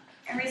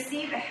and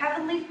receive the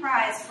heavenly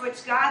prize for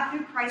which God,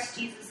 through Christ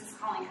Jesus, is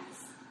calling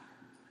us.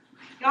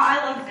 Y'all,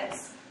 I love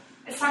this.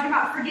 It's talking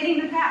about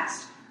forgetting the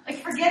past. Like,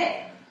 forget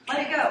it.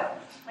 Let it go.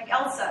 Like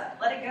Elsa,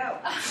 let it go.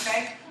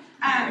 Okay?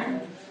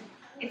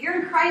 If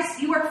you're in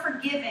Christ, you are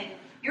forgiven.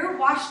 You're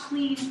washed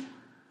clean.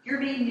 You're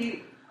made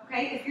new.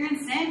 Okay? If you're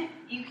in sin,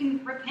 you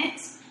can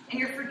repent and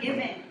you're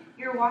forgiven.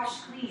 You're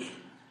washed clean.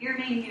 You're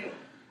made new.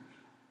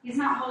 He's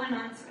not holding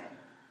on to it.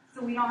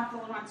 So we don't have to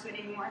hold on to it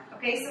anymore.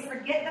 Okay? So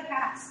forget the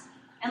past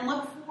and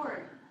look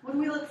forward. What do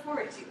we look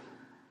forward to?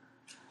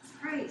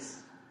 Christ.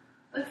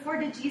 Look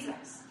forward to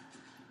Jesus.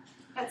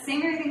 That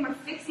same very thing, we're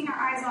fixing our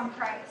eyes on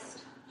Christ.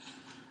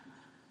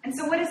 And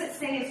so what does it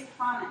say is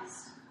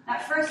promised?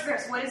 That first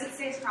verse, what does it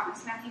say is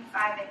promised? Matthew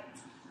 5:8.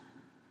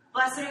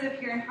 Blessed are the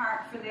pure in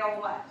heart, for they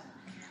will what?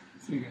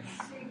 See God.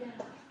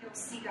 They will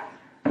see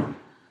God.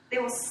 They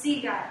will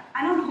see God.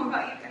 I don't know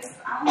about you guys,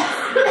 but I want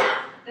to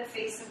see the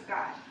face of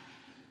God.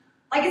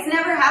 Like, it's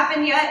never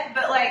happened yet,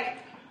 but like,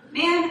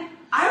 man,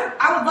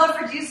 I would love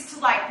for Jesus to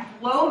like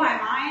blow my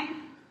mind.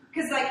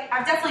 Because, like,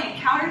 I've definitely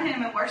encountered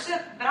him in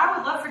worship, but I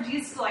would love for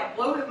Jesus to, like,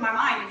 blow my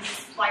mind and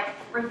just, like,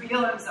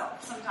 reveal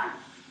himself sometime.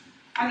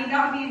 I mean,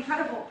 that would be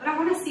incredible. But I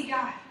want to see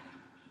God.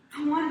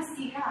 I want to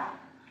see God.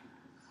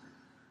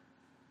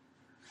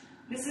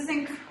 This is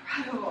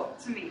incredible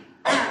to me.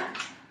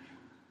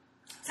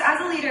 So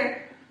as a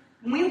leader,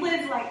 when we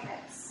live like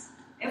this,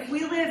 if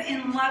we live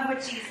in love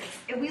with Jesus,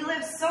 if we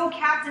live so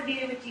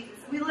captivated with Jesus,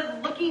 if we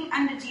live looking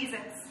unto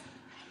Jesus,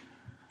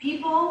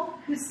 people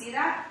who see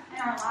that in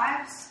our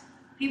lives,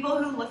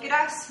 people who look at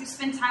us, who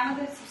spend time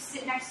with us, who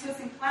sit next to us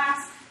in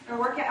class, or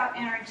work out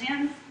in our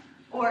gym,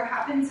 or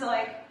happen to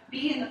like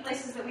be in the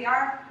places that we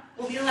are,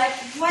 will be like,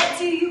 what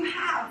do you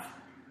have?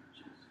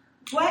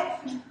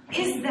 What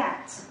is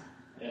that?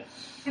 Yes.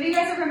 Have you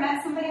guys ever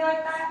met somebody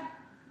like that?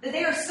 That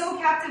they are so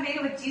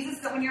captivated with Jesus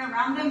that when you're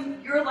around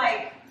them, you're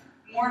like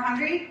more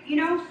hungry, you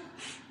know?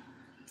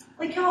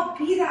 Like, y'all,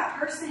 be that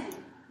person.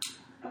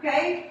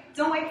 Okay?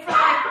 Don't wait for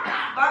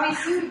like Bobby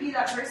Sue to be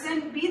that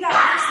person. Be that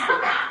person.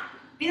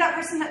 Be that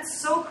person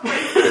that's so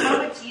crazy in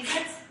love with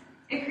Jesus,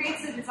 it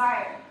creates a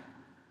desire.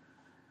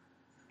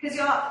 Because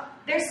y'all,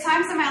 there's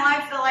times in my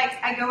life that like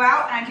I go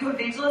out and I do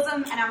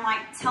evangelism and I'm like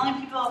telling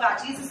people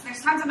about Jesus. And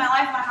there's times in my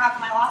life when I have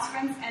my lost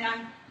friends and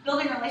I'm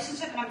building a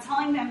relationship and I'm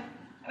telling them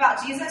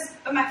about Jesus.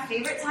 But my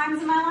favorite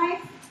times in my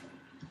life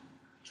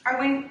are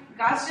when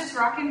God's just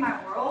rocking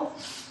my world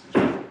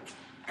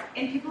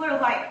and people are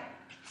like,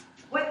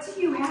 what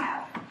do you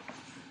have?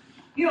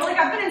 You know, like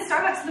I've been in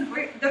Starbucks and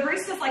the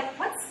barista's like,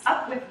 what's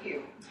up with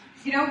you?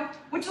 You know,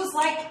 which was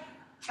like,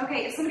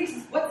 okay, if somebody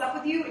says, what's up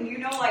with you? And you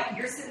know, like,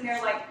 you're sitting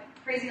there like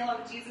crazy in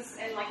love with Jesus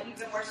and like you've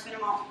been worshiping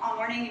him all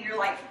morning and you're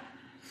like,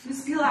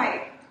 just be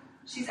like,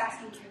 she's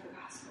asking you the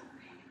gospel.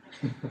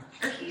 Okay?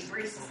 Turkey,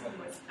 barista's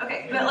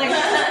okay, but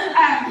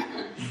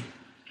like,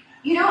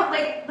 you know,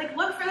 like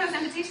look for those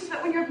invitations,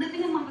 but when you're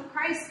living in love with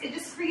Christ, it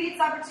just creates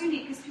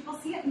opportunity because people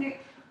see it and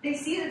they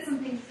see that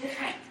something's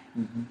different.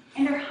 Mm-hmm.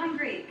 And they're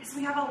hungry because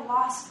we have a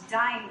lost,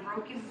 dying,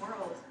 broken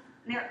world.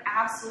 And they're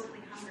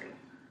absolutely hungry.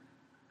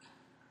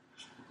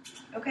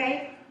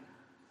 Okay?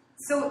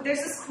 So there's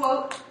this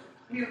quote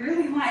we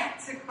really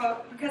like to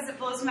quote because it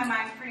blows my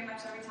mind pretty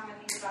much every time I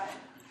think about it.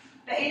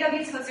 But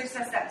A.W. Tozer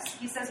says this.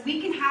 He says,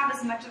 we can have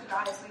as much of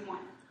God as we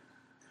want.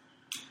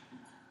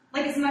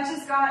 Like as much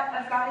of God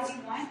as you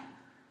want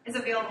is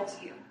available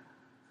to you.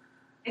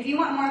 If you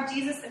want more of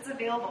Jesus, it's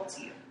available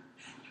to you.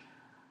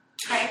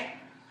 Okay?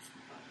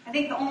 I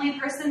think the only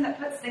person that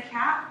puts the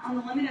cap on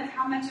the limit of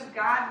how much of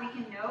God we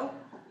can know,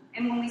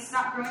 and when we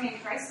stop growing in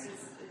Christ,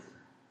 is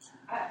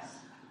us.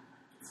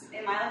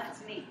 In my life,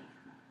 it's me.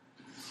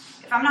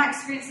 If I'm not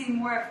experiencing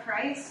more of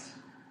Christ,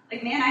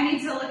 like, man, I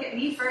need to look at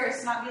me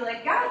first, not be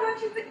like, God,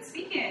 why'd you quit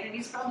speaking? And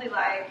he's probably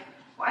like,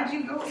 why'd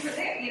you go over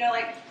there? You know,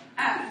 like,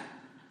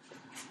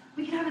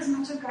 we can have as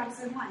much of God as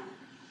we want.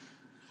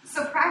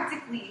 So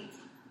practically,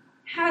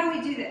 how do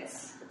we do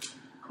this?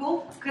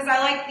 Cool? Because I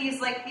like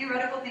these like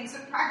theoretical things. So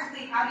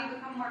practically, how do you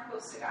become more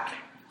close to God?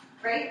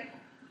 Right?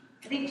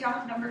 I think y'all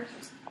have numbers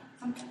or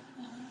something.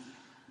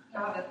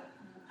 Y'all have a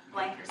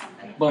blank or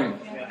something.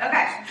 Blank.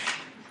 Okay.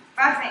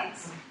 5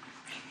 things.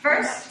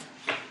 First,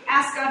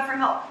 ask God for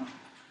help.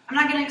 I'm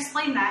not going to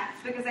explain that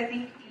because I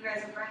think you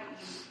guys are bright.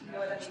 You know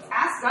what that means.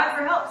 Ask God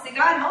for help. Say,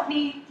 God, help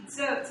me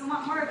to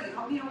want more of you.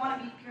 Help me to want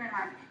to be pure in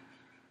heart.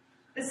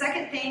 The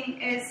second thing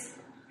is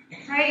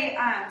pray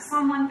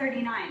Psalm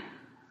 139.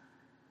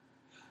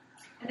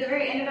 At the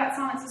very end of that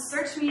psalm, it says,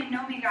 search me and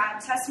know me,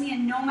 God. Test me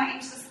and know my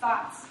anxious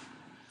thoughts.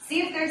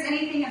 See if there's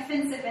anything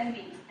offensive in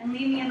me and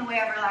lead me in the way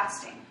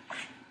everlasting.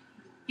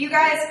 You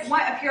guys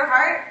want a pure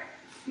heart?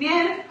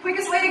 Man,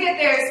 quickest way to get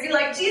there is to be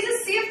like,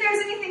 Jesus, see if there's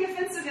anything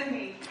offensive in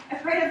me. I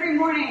pray every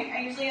morning.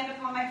 I usually end up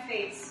on my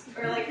face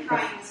or like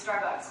crying in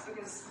Starbucks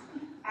because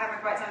I have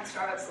a quiet time in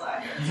Starbucks a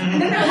lot. And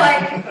then they're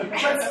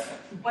like,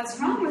 what's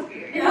wrong with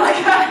you? You know, like,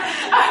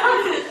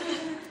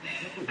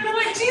 and I'm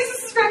like,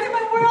 Jesus is wrecking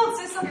my world. So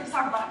there's something to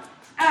talk about.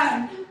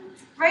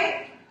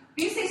 Right?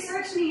 You say,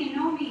 search me and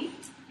know me.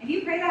 If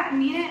you pray that and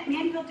mean it,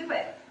 man, he'll do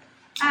it.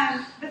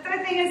 The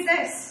third thing is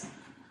this.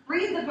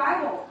 Read the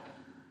Bible.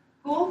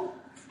 Cool?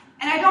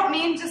 And I don't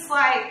mean just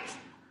like,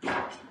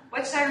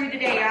 what should I read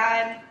today,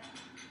 God?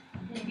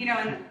 You know,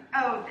 and,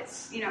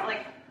 this, you know,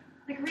 like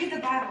read the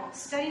Bible.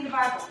 Study the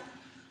Bible.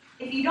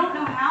 If you don't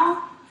know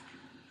how,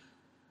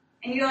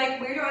 and you're like,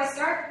 where do I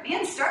start?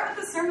 Man, start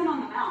with the Sermon on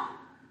the Mount.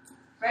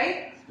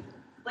 Right?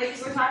 Like,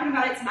 because we're talking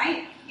about it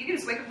tonight, you can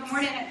just wake up in the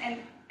morning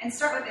and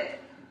start with it.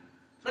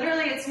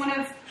 Literally, it's one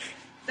of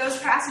those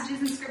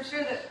passages in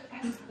Scripture that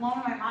has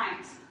blown my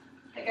mind.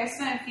 Like, I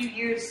spent a few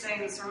years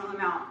studying the Sermon on the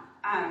Mount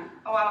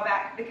a while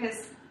back,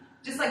 because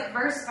just like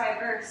verse by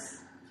verse,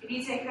 if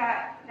you take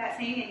that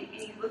thing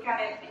and you look at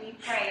it and you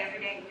pray every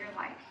day, and you're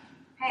like,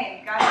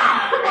 hey,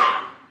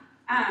 God,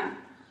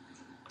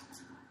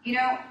 you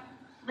know,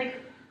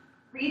 like,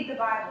 read the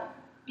Bible.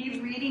 Be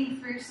reading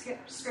through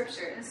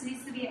Scripture. This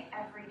needs to be an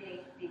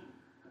everyday thing,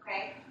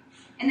 okay?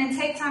 And then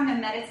take time to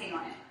meditate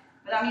on it.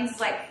 But that means,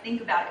 like,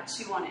 think about it,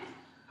 chew on it,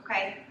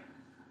 okay?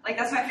 Like,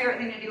 that's my favorite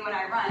thing to do when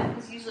I run,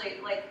 because usually,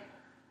 like,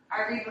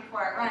 I read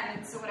before I run,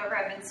 and so whatever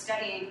I've been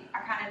studying,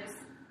 I kind of just,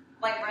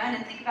 like, run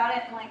and think about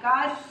it. I'm like,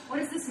 God, what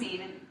does this mean?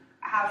 And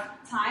I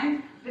have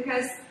time,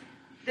 because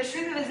the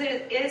truth of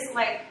it is,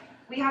 like,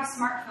 we have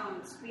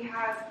smartphones. We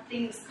have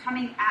things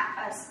coming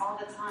at us all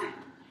the time.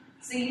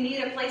 So you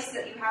need a place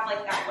that you have,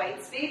 like, that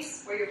white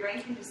space where your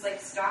brain can just, like,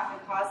 stop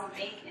and pause and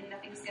think, and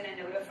nothing's going to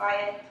notify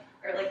it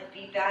or, like,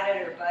 beep at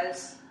it or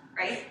buzz,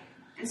 right?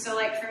 And so,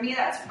 like, for me,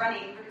 that's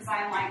running, because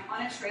I'm, like,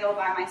 on a trail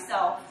by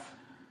myself,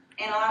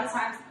 and a lot of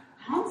times,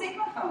 I don't take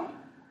my phone.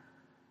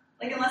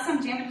 Like, unless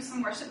I'm jamming to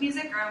some worship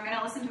music or I'm going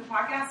to listen to a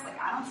podcast, like,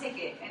 I don't take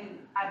it, and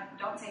I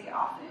don't take it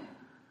often,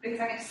 because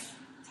I can just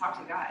talk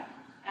to God,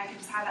 and I can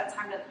just have that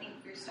time to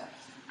think through stuff.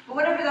 But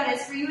whatever that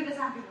is for you, it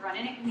doesn't have to be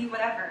running, it can be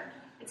whatever.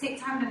 But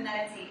take time to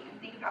meditate and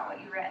think about what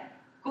you read.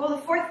 Cool. The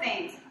fourth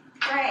thing,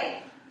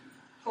 pray.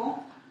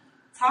 Cool.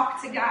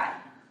 Talk to God.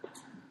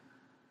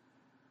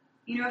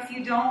 You know, if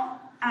you don't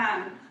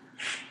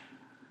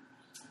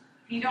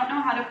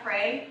know how to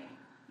pray,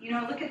 you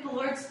know, look at the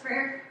Lord's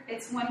Prayer.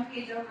 It's one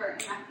page over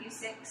in Matthew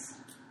 6.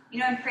 You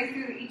know, and pray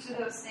through each of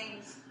those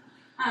things.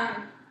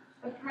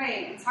 But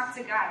pray and talk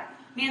to God.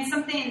 Man,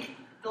 something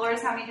the Lord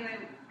has had me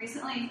doing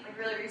recently, like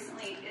really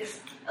recently, is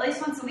at least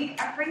once a week,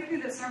 I pray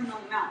through the Sermon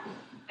on the Mount.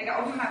 Like, I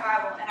open my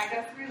Bible and I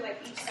go through, like,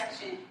 each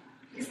section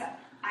because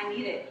I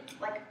need it,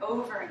 like,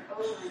 over and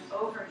over and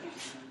over again.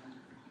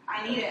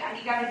 I need it. I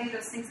need God to do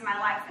those things in my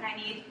life, and I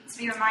need to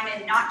be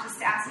reminded not just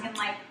to ask Him,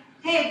 like,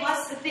 hey,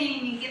 bless the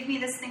thing and give me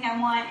this thing I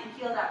want and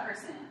heal that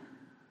person.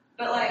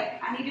 But, like,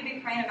 I need to be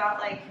praying about,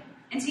 like,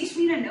 and teach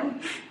me to know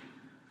you.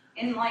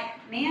 And, like,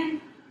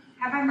 man,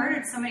 have I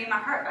murdered somebody in my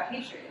heart by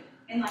hatred?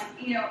 And, like,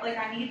 you know, like,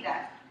 I need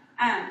that.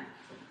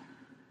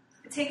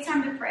 Take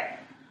time to pray.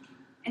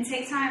 And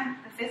take time,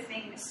 the fifth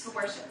thing is to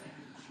worship.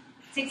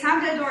 Take time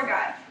to adore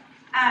God.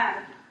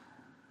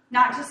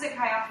 Not just at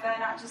Chi Alpha,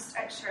 not just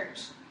at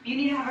church. You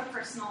need to have a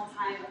personal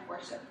time of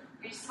worship.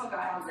 You just tell God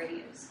how great He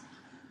is.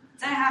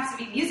 It doesn't have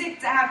to be music. It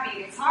doesn't have to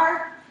be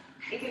guitar.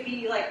 It could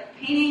be, like,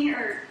 painting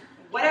or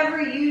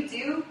whatever you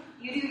do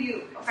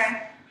you,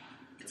 okay?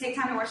 But take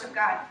time to worship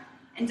God.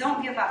 And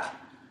don't give up.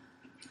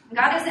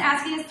 God isn't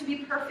asking us to be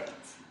perfect.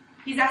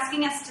 He's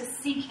asking us to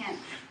seek Him.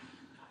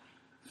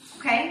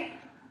 Okay?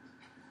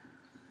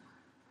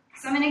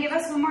 So I'm going to give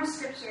us one more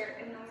scripture,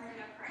 and then we're going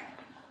to pray.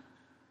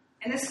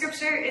 And this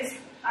scripture is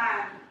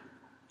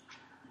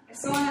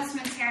someone that's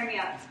been tearing me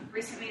up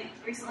recently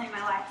in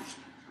my life.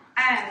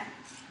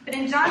 But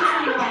in John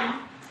 21,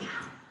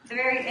 the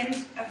very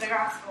end of the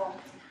gospel,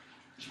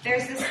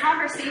 there's this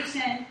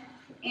conversation,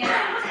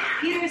 and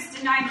Peter's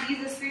denied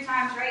Jesus 3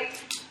 times, right?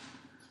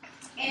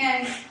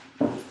 And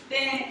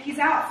then he's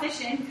out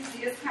fishing, because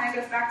he just kind of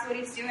goes back to what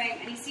he's doing,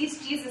 and he sees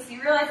Jesus, and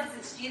he realizes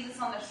it's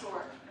Jesus on the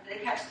shore. They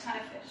catch a ton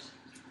of fish.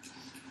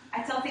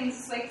 I tell things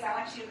this way because I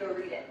want you to go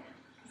read it,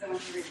 because I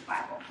want you to read the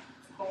Bible.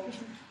 Cool.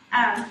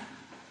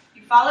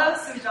 You follow?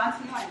 So John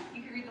 21,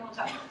 you can read the whole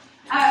chapter.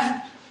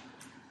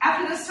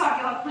 After this talk,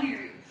 you'll have plenty to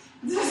read.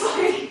 Just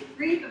like,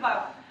 read the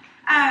Bible.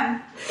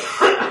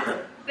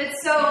 But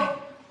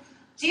so,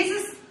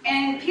 Jesus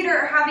and Peter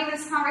are having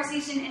this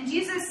conversation, and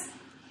Jesus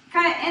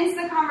kind of ends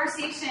the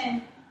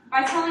conversation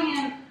by telling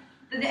him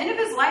that the end of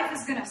his life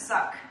is going to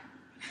suck.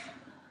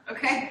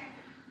 Okay?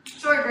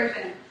 Short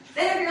version.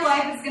 The end of your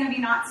life is going to be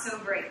not so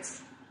great.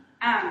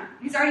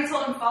 He's already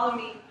told him, follow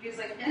me. He was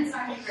like, the end's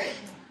not going to be great.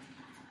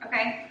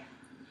 Okay?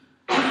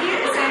 And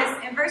Peter says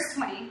in verse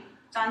 20,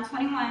 John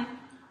 21,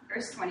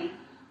 verse 20,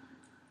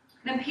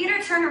 then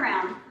Peter turned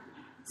around,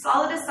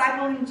 saw the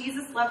disciple whom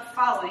Jesus loved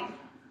following,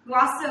 who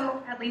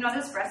also had leaned on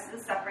his breast at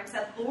the supper, and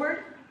said,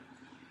 Lord,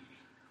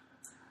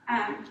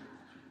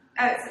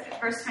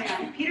 verse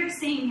 29, Peter,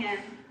 seeing him,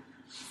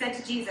 said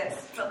to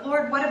Jesus, but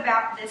Lord, what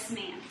about this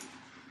man?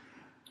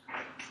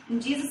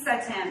 And Jesus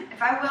said to him,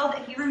 if I will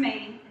that he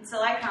remain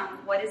until I come,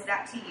 what is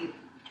that to you?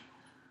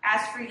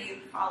 As for you,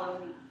 follow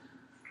me.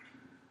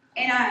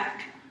 And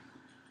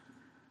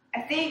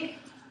I think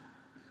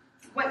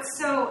what's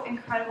so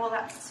incredible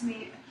to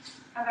me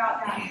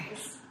about that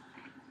is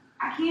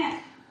I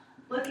can't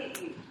look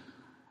at you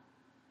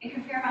and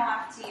compare my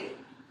life to you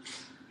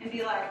and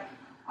be like,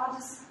 I'll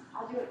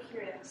do what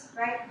Kira does,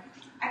 right?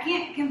 I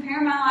can't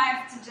compare my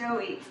life to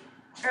Joey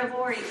or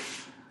Lori.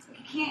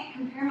 I can't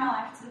compare my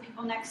life to the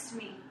people next to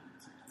me,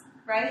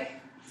 right?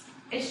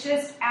 It's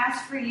just,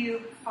 as for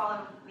you,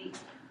 follow me.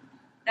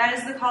 That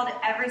is the call to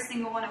every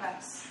single one of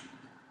us.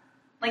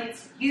 Like,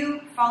 it's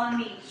you, follow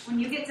me. When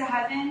you get to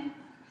heaven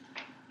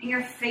and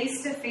you're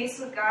face to face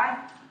with God,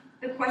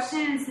 the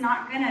question is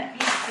not going to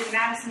be, did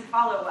Madison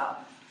follow well?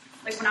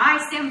 Like, when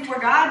I stand before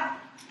God,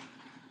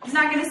 He's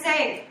not going to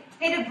say,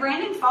 hey, did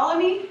Brandon follow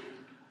me?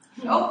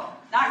 Nope,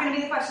 not going to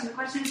be the question. The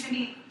question is going to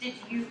be, did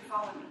you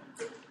follow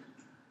me?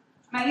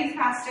 My youth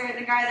pastor,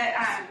 the guy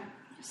that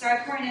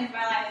started pouring into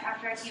my life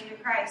after I came to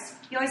Christ,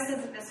 he always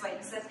says it this way.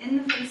 He says, in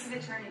the face of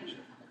eternity.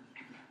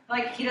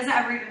 Like, he doesn't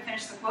ever even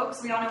finish the quote,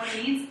 because we all know what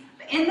he means.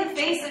 But in the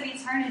face of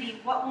eternity,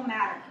 what will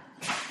matter?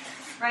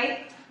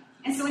 Right?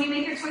 And so when you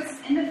make your choices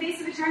in the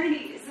face of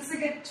eternity, is this a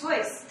good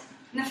choice?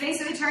 In the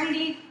face of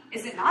eternity,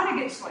 is it not a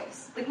good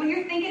choice? Like, when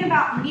you're thinking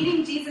about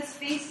meeting Jesus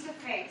face to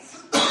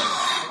face,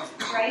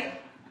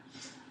 right?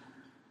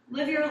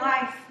 Live your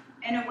life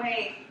in a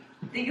way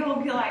that you'll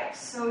be like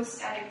so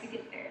ecstatic to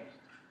get there,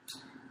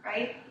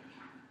 right?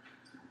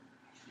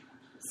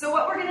 So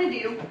what we're gonna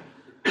do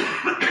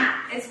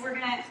is we're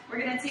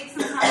gonna take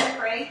some time to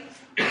pray.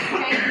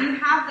 Okay, and you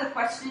have the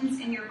questions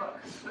in your book,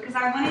 because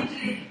I wanted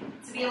you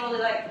to be able to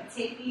like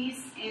take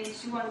these and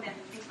chew on them,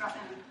 think about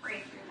them, and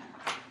pray through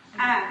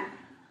them.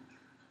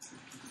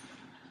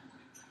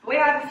 We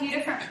have a few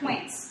different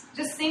points,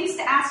 just things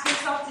to ask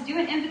yourself, to do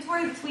an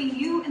inventory between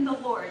you and the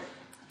Lord.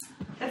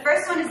 The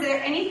first one is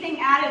there anything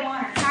added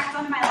on or tacked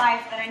onto my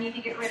life that I need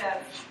to get rid of?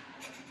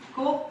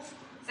 Cool?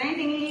 Is there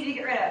anything you need to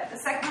get rid of? The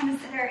second one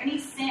is there any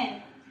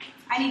sin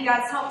I need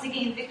God's help to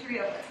gain victory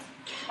over it.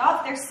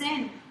 Oh, there's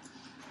sin.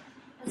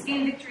 Let's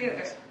gain victory over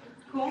it.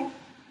 Cool?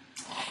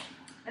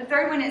 The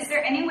third one, is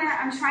there anywhere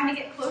I'm trying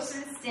to get closer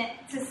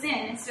to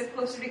sin instead of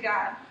closer to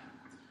God?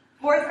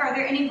 Fourth, are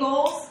there any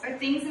goals or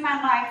things in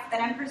my life that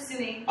I'm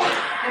pursuing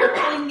that are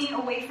pulling me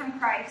away from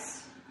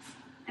Christ?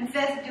 And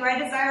fifth, do I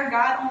desire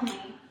God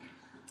only?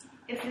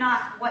 If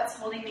not, what's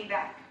holding me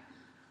back?